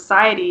conscious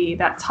society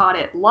that taught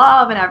it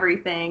love and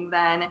everything,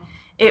 then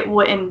it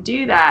wouldn't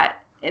do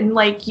that. And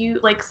like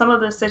some of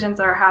the decisions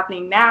that are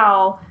happening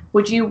now,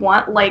 would you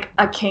want like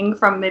a king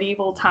from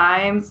medieval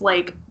times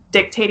like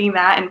dictating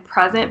that in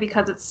present,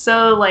 because it's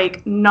so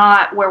like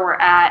not where we're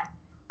at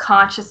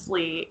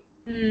consciously,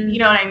 you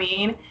know what I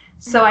mean?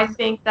 So I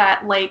think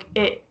that like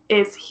it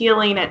is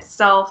healing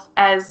itself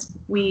as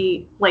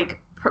we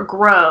like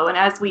grow, and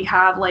as we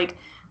have like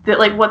that,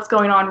 like what's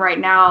going on right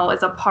now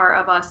is a part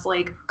of us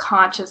like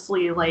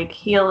consciously like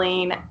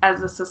healing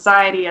as a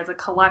society, as a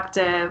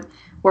collective.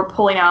 We're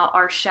pulling out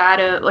our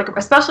shadow, like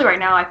especially right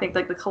now, I think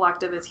like the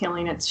collective is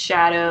healing its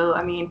shadow.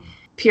 I mean,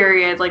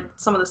 period, like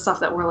some of the stuff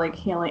that we're like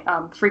healing,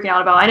 freaking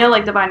out about. I know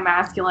like Divine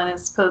Masculine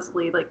is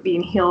supposedly like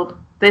being healed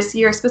this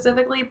year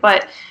specifically,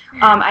 but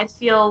I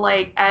feel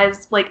like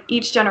as like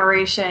each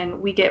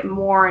generation we get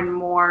more and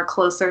more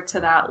closer to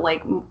that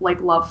like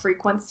love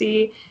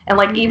frequency, and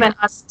like even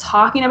us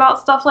talking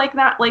about stuff like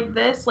that, like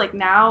this, like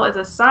now is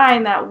a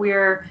sign that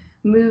we're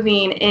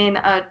moving in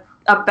a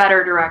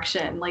better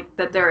direction, like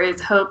that there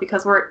is hope,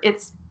 because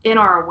it's in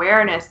our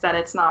awareness that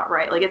it's not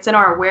right. Like it's in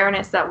our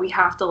awareness that we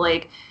have to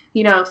like,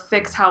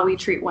 fix how we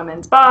treat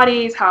women's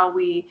bodies, how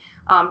we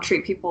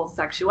treat people's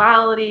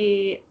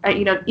sexuality,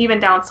 even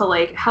down to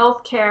like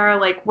healthcare.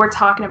 Like we're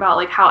talking about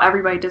like how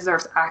everybody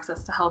deserves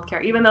access to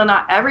healthcare, even though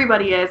not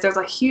everybody is. There's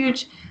a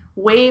huge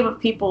wave of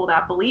people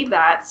that believe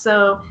that.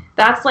 So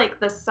that's like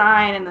the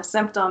sign and the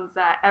symptoms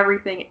that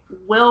everything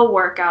will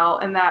work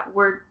out, and that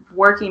we're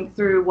working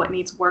through what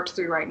needs worked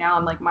through right now,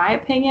 in like my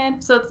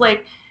opinion. So it's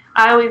like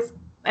I always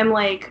am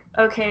like,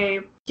 okay,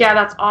 yeah,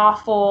 that's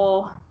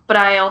awful, but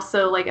I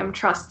also like am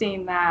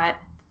trusting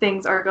that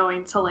things are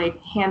going to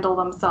like handle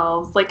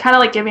themselves, like kind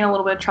of like giving a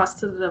little bit of trust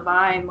to the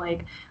divine.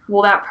 Like,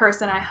 well, that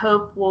person I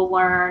hope will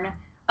learn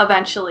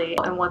eventually,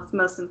 and what's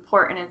most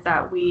important is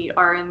that we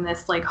are in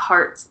this like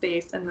heart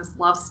space and this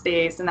love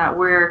space, and that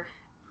we're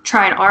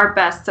trying our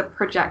best to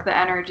project the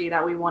energy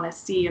that we want to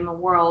see in the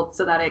world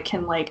so that it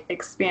can like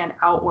expand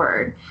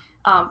outward.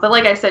 But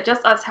like I said,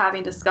 just us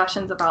having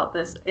discussions about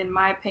this, in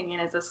my opinion,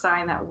 is a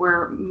sign that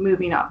we're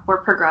moving up,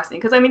 we're progressing.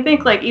 Because I mean,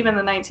 think like even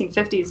the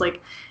 1950s,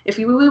 like if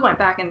we went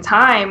back in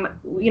time,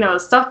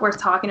 stuff we're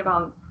talking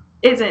about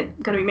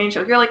isn't going to be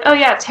mainstream. If you're like, oh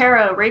yeah,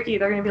 tarot, Reiki,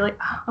 they're going to be like,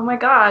 oh my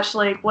gosh,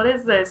 like what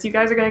is this? You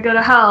guys are going to go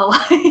to hell.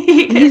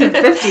 Even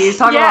 50s,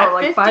 talking about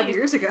like 50s. 5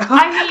 years ago.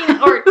 I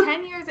mean, or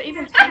 10 years,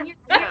 even 10 years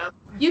ago.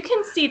 You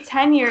can see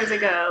 10 years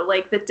ago,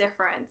 like the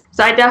difference.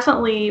 So I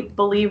definitely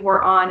believe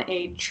we're on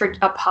a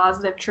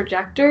positive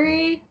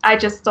trajectory. I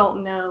just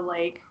don't know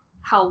like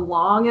how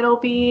long it'll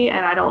be,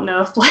 and I don't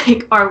know if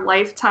like our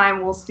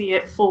lifetime will see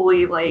it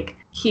fully like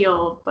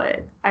healed.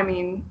 But I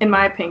mean, in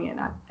my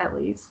opinion, at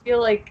least. I feel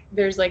like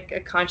there's like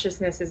a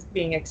consciousness is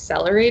being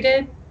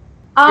accelerated.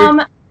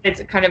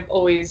 It's kind of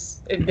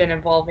always been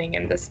evolving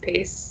in this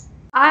space.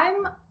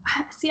 I'm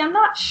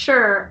not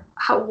sure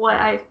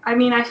I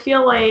mean, I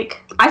feel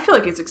like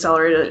it's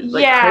accelerated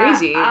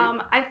crazy.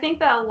 I think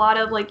that a lot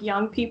of like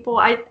young people,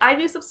 I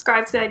do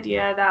subscribe to the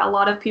idea that a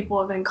lot of people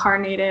have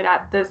incarnated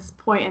at this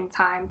point in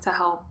time to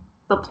help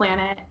the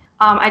planet.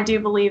 I do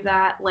believe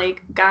that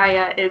like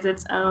Gaia is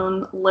its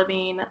own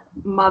living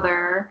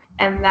mother,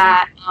 and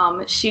that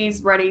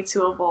she's ready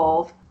to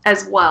evolve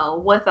as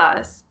well with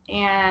us.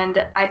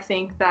 And I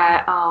think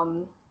that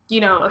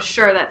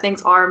sure that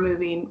things are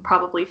moving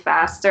probably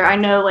faster. I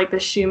know like the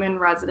Schumann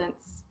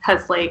resonance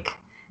has like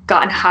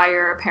gotten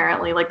higher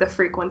apparently, like the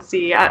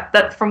frequency.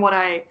 That from what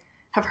I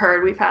have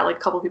heard, we've had like a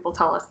couple people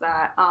tell us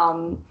that.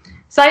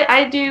 So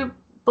I do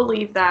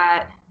believe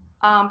that.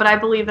 But I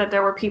believe that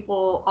there were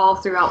people all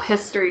throughout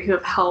history who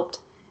have helped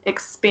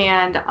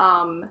expand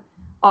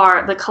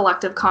the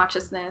collective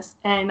consciousness.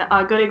 And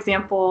a good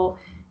example,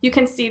 you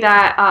can see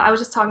that, I was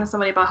just talking to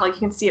somebody about how you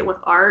can see it with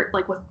art,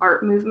 like with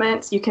art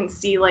movements. You can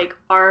see like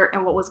art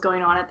and what was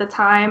going on at the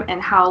time,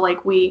 and how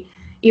like we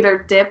either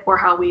dip or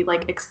how we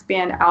like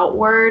expand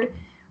outward.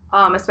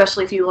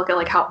 Especially if you look at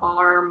like how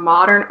our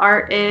modern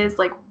art is,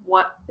 like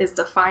what is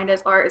defined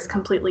as art is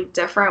completely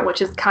different,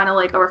 which is kind of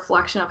like a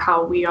reflection of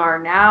how we are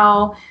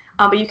now.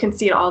 But you can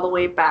see it all the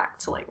way back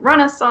to like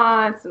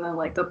Renaissance and then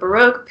like the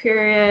Baroque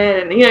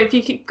period. And, if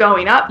you keep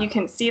going up, you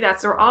can see that.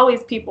 So there are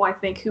always people, I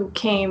think, who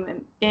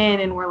came in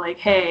and were like,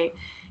 hey,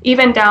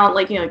 even down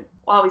like,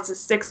 always the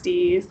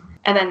 60s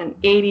and then in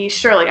 80s.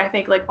 Sure, like I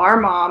think like our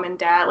mom and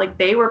dad, like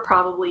they were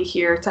probably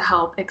here to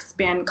help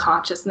expand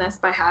consciousness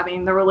by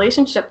having the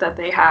relationship that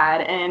they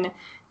had and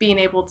being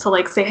able to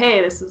like say,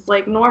 hey, this is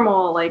like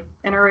normal, like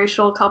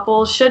interracial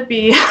couples should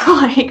be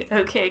like,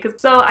 okay.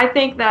 So I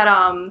think that,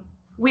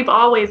 we've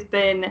always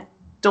been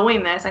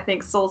doing this. I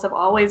think souls have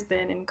always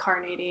been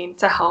incarnating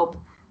to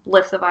help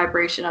lift the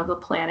vibration of the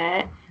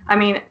planet. I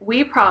mean,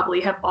 we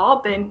probably have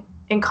all been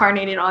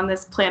incarnated on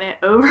this planet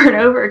over and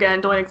over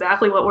again, doing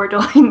exactly what we're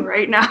doing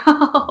right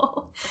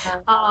now.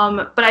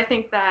 But I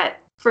think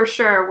that for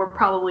sure we're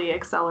probably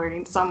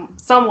accelerating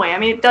some way. I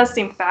mean, it does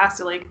seem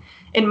faster. Like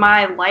in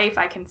my life,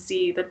 I can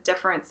see the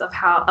difference of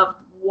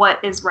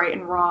what is right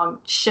and wrong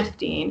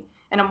shifting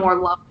in a more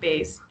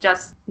love-based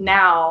just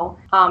now.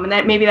 And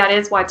that maybe that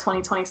is why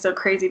 2020 is so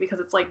crazy, because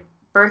it's like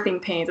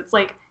birthing pains. It's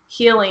like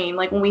healing.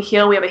 Like when we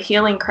heal, we have a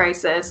healing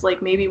crisis.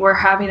 Like maybe we're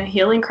having a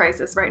healing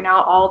crisis right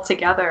now all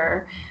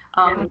together.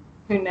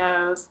 Who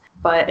knows?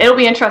 But it'll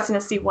be interesting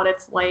to see what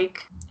it's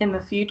like in the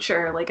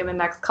future, like in the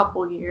next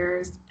couple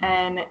years.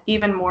 And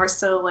even more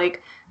so,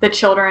 like the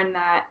children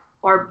that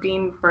are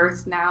being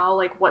birthed now,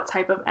 like what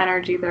type of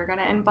energy they're going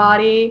to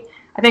embody.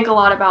 I think a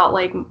lot about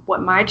like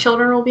what my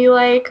children will be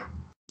like.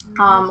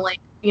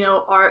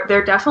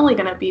 They're definitely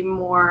going to be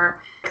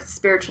more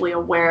spiritually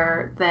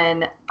aware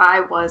than I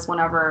was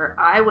whenever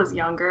I was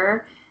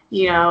younger,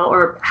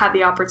 or had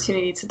the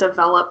opportunity to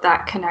develop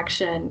that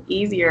connection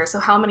easier. So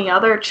how many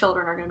other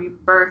children are going to be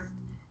birthed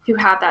who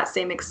have that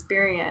same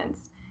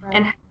experience? Right.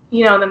 And,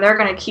 then they're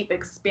going to keep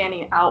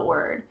expanding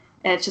outward.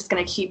 And it's just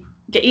going to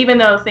even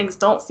though things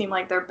don't seem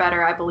like they're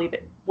better, I believe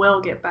it will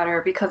get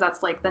better, because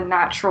that's like the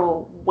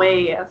natural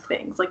way of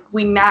things. Like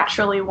we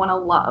naturally want to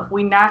love.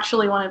 We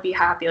naturally want to be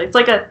happy. It's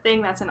like a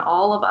thing that's in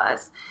all of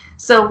us.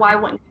 So why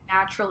wouldn't you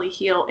naturally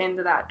heal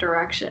into that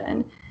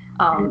direction?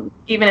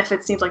 Even if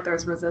it seems like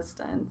there's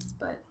resistance,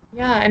 but.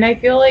 Yeah, and I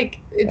feel like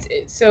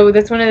so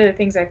that's one of the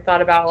things I've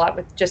thought about a lot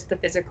with just the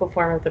physical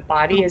form of the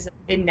body is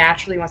it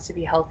naturally wants to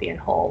be healthy and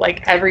whole.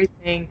 Like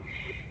everything,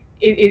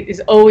 it is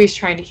always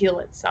trying to heal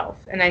itself.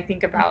 And I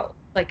think about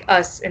like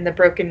us and the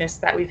brokenness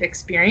that we've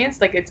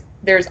experienced, like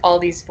there's all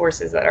these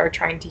forces that are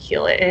trying to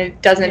heal it, and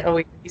it doesn't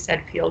always, like you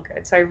said, feel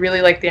good. So I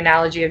really like the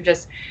analogy of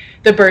just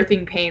the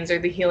birthing pains or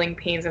the healing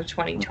pains of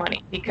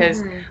 2020,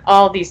 because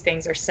all these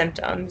things are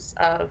symptoms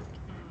of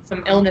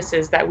some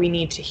illnesses that we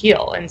need to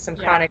heal, and some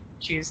chronic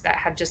issues that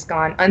have just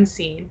gone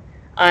unseen,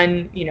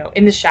 in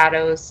the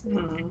shadows,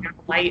 and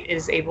light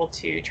is able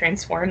to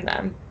transform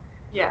them.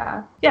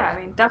 Yeah, I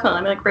mean, definitely.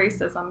 I mean, like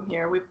racism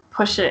here, we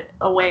push it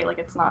away like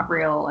it's not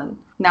real,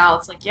 and now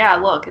it's like, yeah,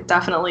 look, it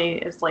definitely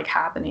is like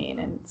happening,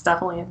 and it's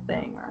definitely a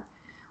thing.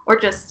 Or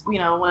just,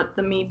 what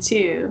the Me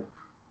Too,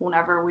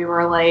 whenever we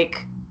were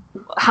like,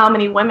 how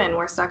many women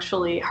were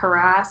sexually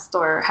harassed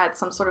or had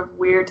some sort of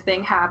weird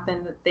thing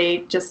happen that they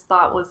just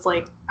thought was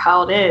like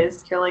how it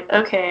is. You're like,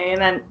 okay.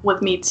 And then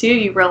with Me Too,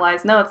 you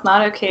realize, no, it's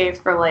not okay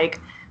for like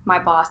my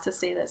boss to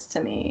say this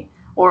to me.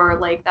 Or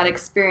like that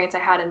experience I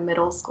had in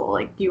middle school,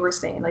 like you were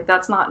saying, like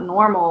that's not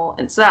normal.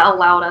 And so that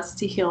allowed us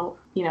to heal,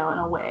 in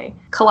a way,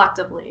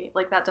 collectively,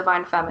 like that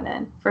divine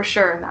feminine, for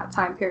sure, in that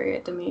time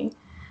period to me.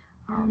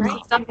 Right.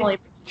 It's definitely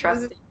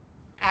interesting.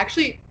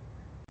 Actually,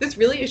 this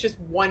really is just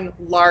one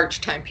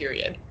large time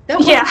period. That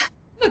was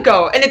long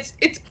ago. And it's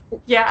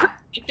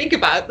think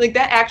about it, like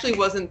that actually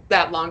wasn't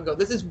that long ago.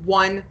 This is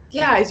one,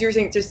 as you were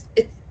saying, just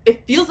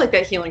it feels like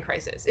that healing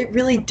crisis. It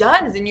really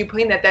does. And you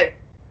putting that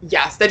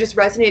just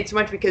resonated so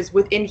much, because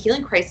within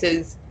healing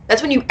crisis,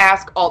 that's when you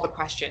ask all the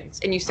questions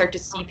and you start to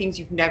see things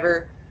you've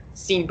never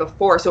seen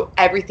before, so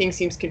everything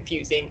seems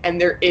confusing, and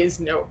there is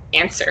no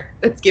answer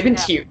that's given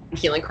to you in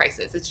healing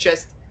crisis. It's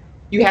just,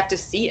 you have to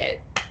see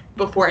it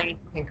before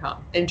anything can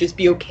come, and just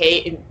be okay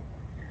in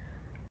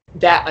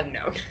that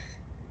unknown.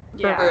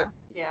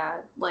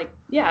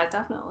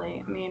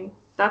 Definitely. I mean,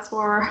 that's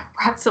where we're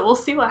at. So we'll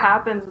see what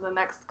happens in the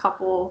next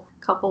couple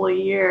of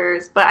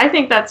years. But I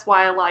think that's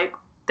why, like,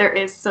 there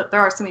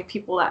are so many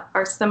people that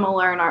are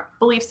similar in our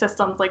belief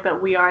systems, like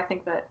that we are. I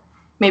think that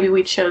maybe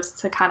we chose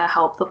to kind of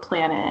help the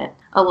planet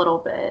a little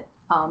bit.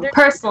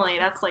 Personally,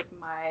 that's like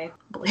my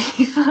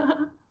belief.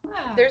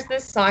 There's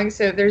this song,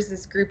 so there's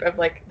this group of,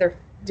 like, they're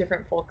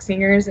different folk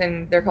singers,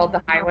 and they're called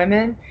the High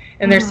Women,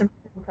 and there's some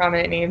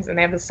prominent names, and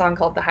they have this song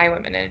called the High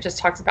Women, and it just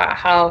talks about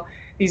how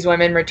these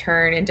women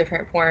return in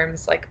different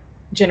forms, like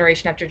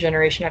generation after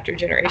generation after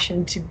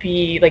generation, to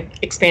be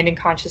like expanding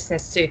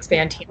consciousness, to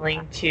expand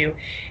healing,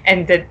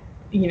 and that,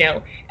 you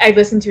know, I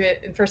listened to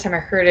it the first time I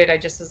heard it, I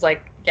just was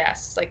like,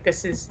 yes, like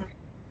this is,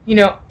 you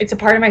know, it's a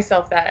part of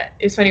myself that,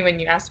 it's funny when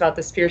you asked about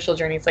the spiritual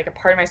journey, it's like a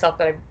part of myself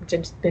that I've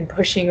just been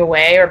pushing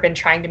away or been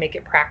trying to make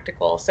it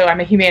practical. So I'm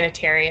a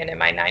humanitarian in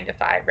my 9 to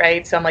 5,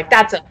 right? So I'm like,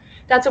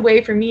 that's a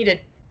way for me to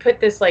put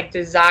this like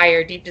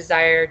deep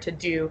desire to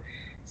do,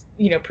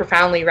 you know,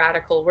 profoundly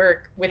radical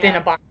work within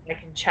a box I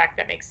can check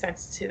that makes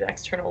sense to the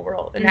external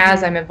world. And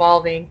as I'm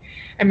evolving,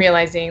 I'm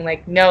realizing,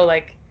 like, no,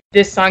 like,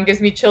 this song gives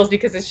me chills,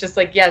 because it's just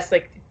like, yes,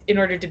 like, in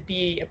order to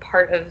be a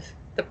part of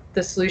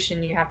the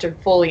solution, you have to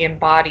fully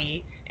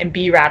embody and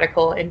be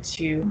radical, and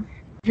to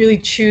really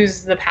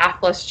choose the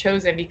path less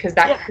chosen, because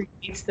that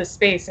creates the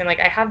space. And like,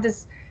 I have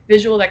this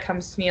visual that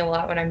comes to me a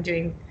lot when I'm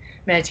doing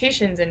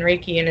meditations and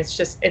Reiki, and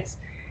it's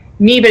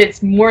me, but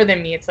it's more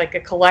than me. It's like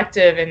a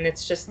collective, and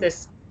it's just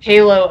this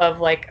halo of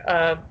like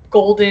a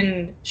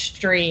golden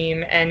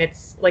stream, and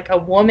it's like a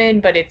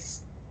woman, but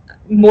it's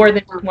more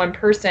than one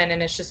person,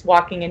 and it's just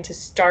walking into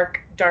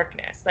stark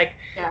darkness, like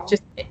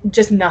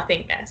just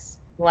nothingness,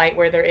 light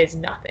where there is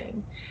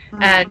nothing,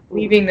 and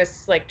leaving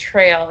this like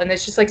trail. And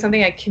it's just like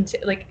something I can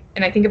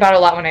and I think about a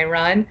lot when I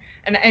run,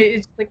 and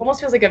it's like almost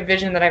feels like a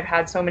vision that I've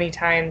had so many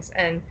times,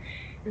 and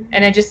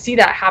I just see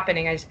that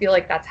happening. I just feel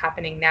like that's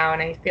happening now,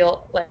 and I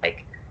feel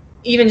like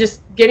even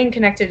just getting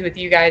connected with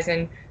you guys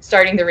and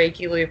starting the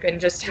Reiki loop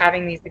and just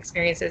having these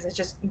experiences has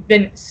just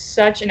been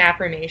such an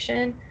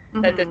affirmation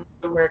that this is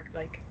the work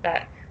like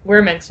that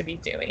we're meant to be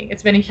doing.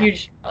 It's been a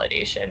huge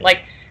validation,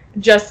 like,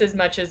 just as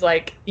much as,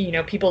 like, you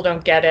know, people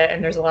don't get it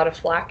and there's a lot of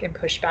flack and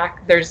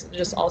pushback, there's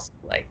just also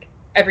like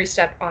every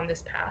step on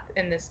this path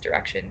in this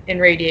direction in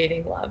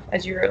radiating love,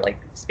 as you were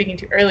like speaking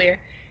to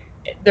earlier,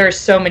 there's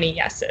so many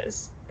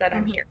yeses that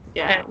I'm here.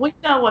 Yeah, we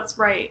know what's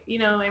right. You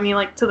know, I mean,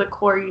 like, to the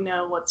core, you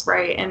know what's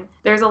right. And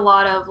there's a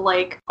lot of,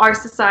 like, our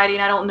society,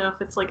 and I don't know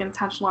if it's, like,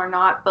 intentional or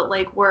not, but,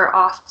 like, we're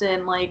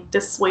often, like,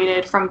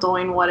 dissuaded from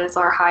doing what is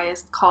our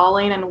highest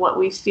calling and what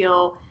we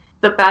feel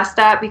the best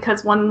at,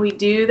 because when we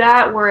do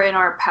that, we're in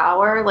our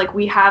power. Like,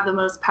 we have the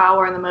most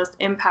power and the most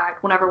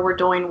impact whenever we're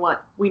doing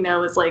what we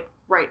know is, like,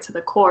 right to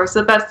the core.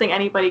 So the best thing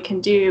anybody can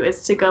do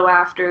is to go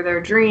after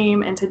their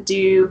dream and to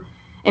do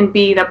and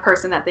be the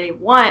person that they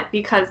want,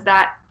 because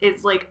that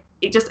is, like,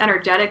 it just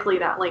energetically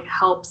that, like,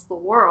 helps the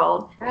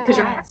world, because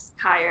you're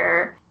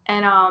higher.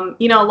 And,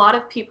 you know, a lot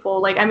of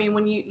people, like, I mean,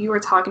 when you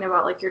were talking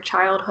about, like, your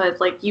childhood,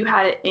 like, you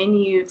had it in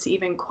you to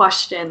even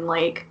question,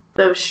 like,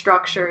 those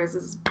structures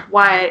is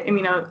why, I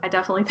mean, I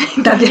definitely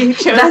think that you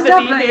chose that's to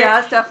definitely, be here. yeah,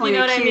 that's definitely you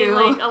know what I mean?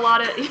 Like, a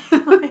lot of,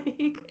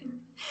 like,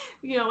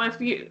 you know, if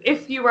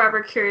you were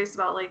ever curious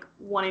about, like,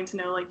 wanting to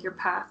know, like, your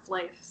past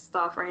life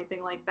stuff or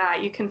anything like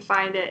that, you can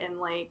find it in,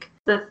 like,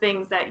 the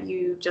things that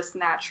you just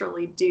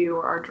naturally do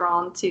or are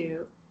drawn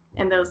to,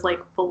 and those, like,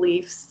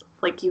 beliefs,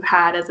 like, you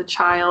had as a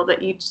child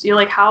that you're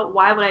like,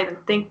 why would I even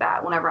think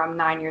that whenever I'm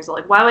 9 years old?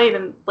 Like, why would I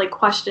even, like,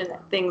 question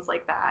things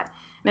like that?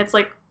 And it's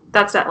like,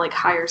 that's that, like,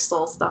 higher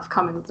soul stuff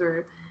coming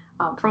through,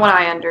 from what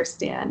I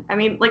understand. I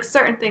mean, like,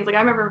 certain things, like, I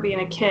remember being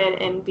a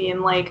kid and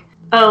being like,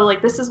 oh,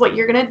 like, this is what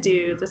you're going to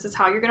do. This is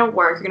how you're going to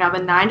work. You're going to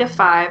have a 9 to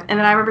 5. And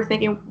then I remember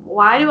thinking,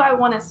 why do I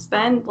want to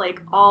spend,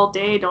 like, all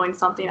day doing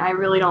something I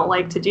really don't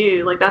like to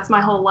do? Like, that's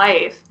my whole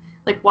life.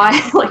 Like, why?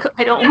 Like,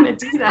 I don't want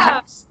to do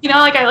that. You know,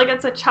 like,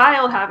 it's a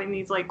child having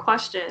these, like,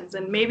 questions.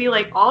 And maybe,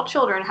 like, all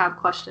children have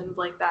questions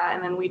like that.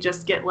 And then we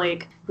just get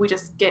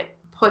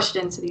pushed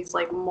into these,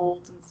 like,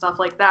 molds and stuff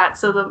like that.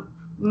 So the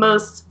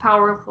most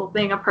powerful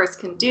thing a person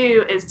can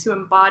do is to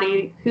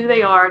embody who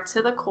they are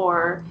to the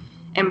core,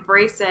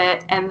 embrace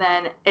it, and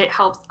then it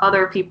helps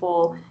other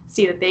people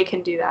see that they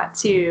can do that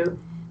too,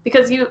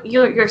 because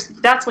you're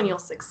that's when you'll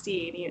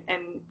succeed.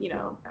 And you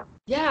know,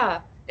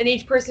 and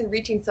each person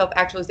reaching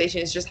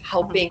self-actualization is just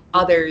helping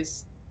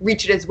others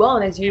reach it as well.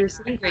 And as you're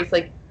saying, Grace,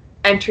 like,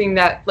 entering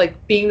that,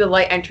 like, being the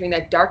light, entering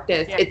that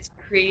darkness, it's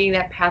creating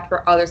that path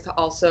for others to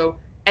also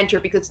enter,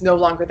 because it's no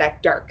longer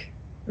that dark,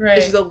 right?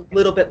 It's just a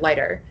little bit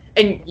lighter.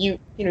 And you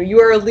know,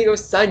 you are a Leo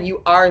sun.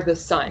 You are the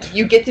sun.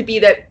 You get to be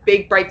that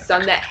big, bright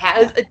sun that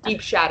has a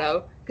deep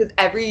shadow, because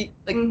every,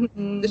 like,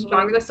 the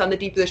stronger the sun, the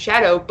deeper the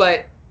shadow.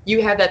 But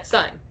you have that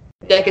sun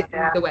that gets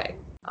in the way.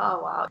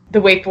 Oh, wow.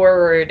 The way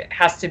forward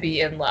has to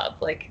be in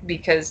love, like,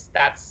 because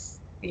that's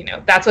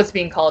what's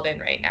being called in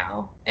right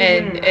now.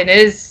 And it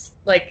is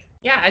like,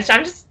 yeah,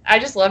 I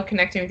just love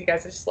connecting with you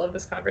guys. I just love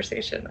this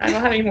conversation. I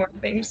don't have any more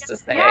things to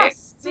say.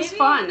 Yes, this is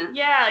fun.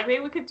 Yeah, like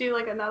maybe we could do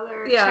like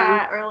another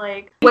chat or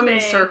like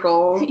women's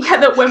circle. Yeah,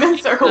 the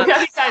women's circle. We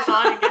got you guys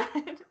on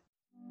again.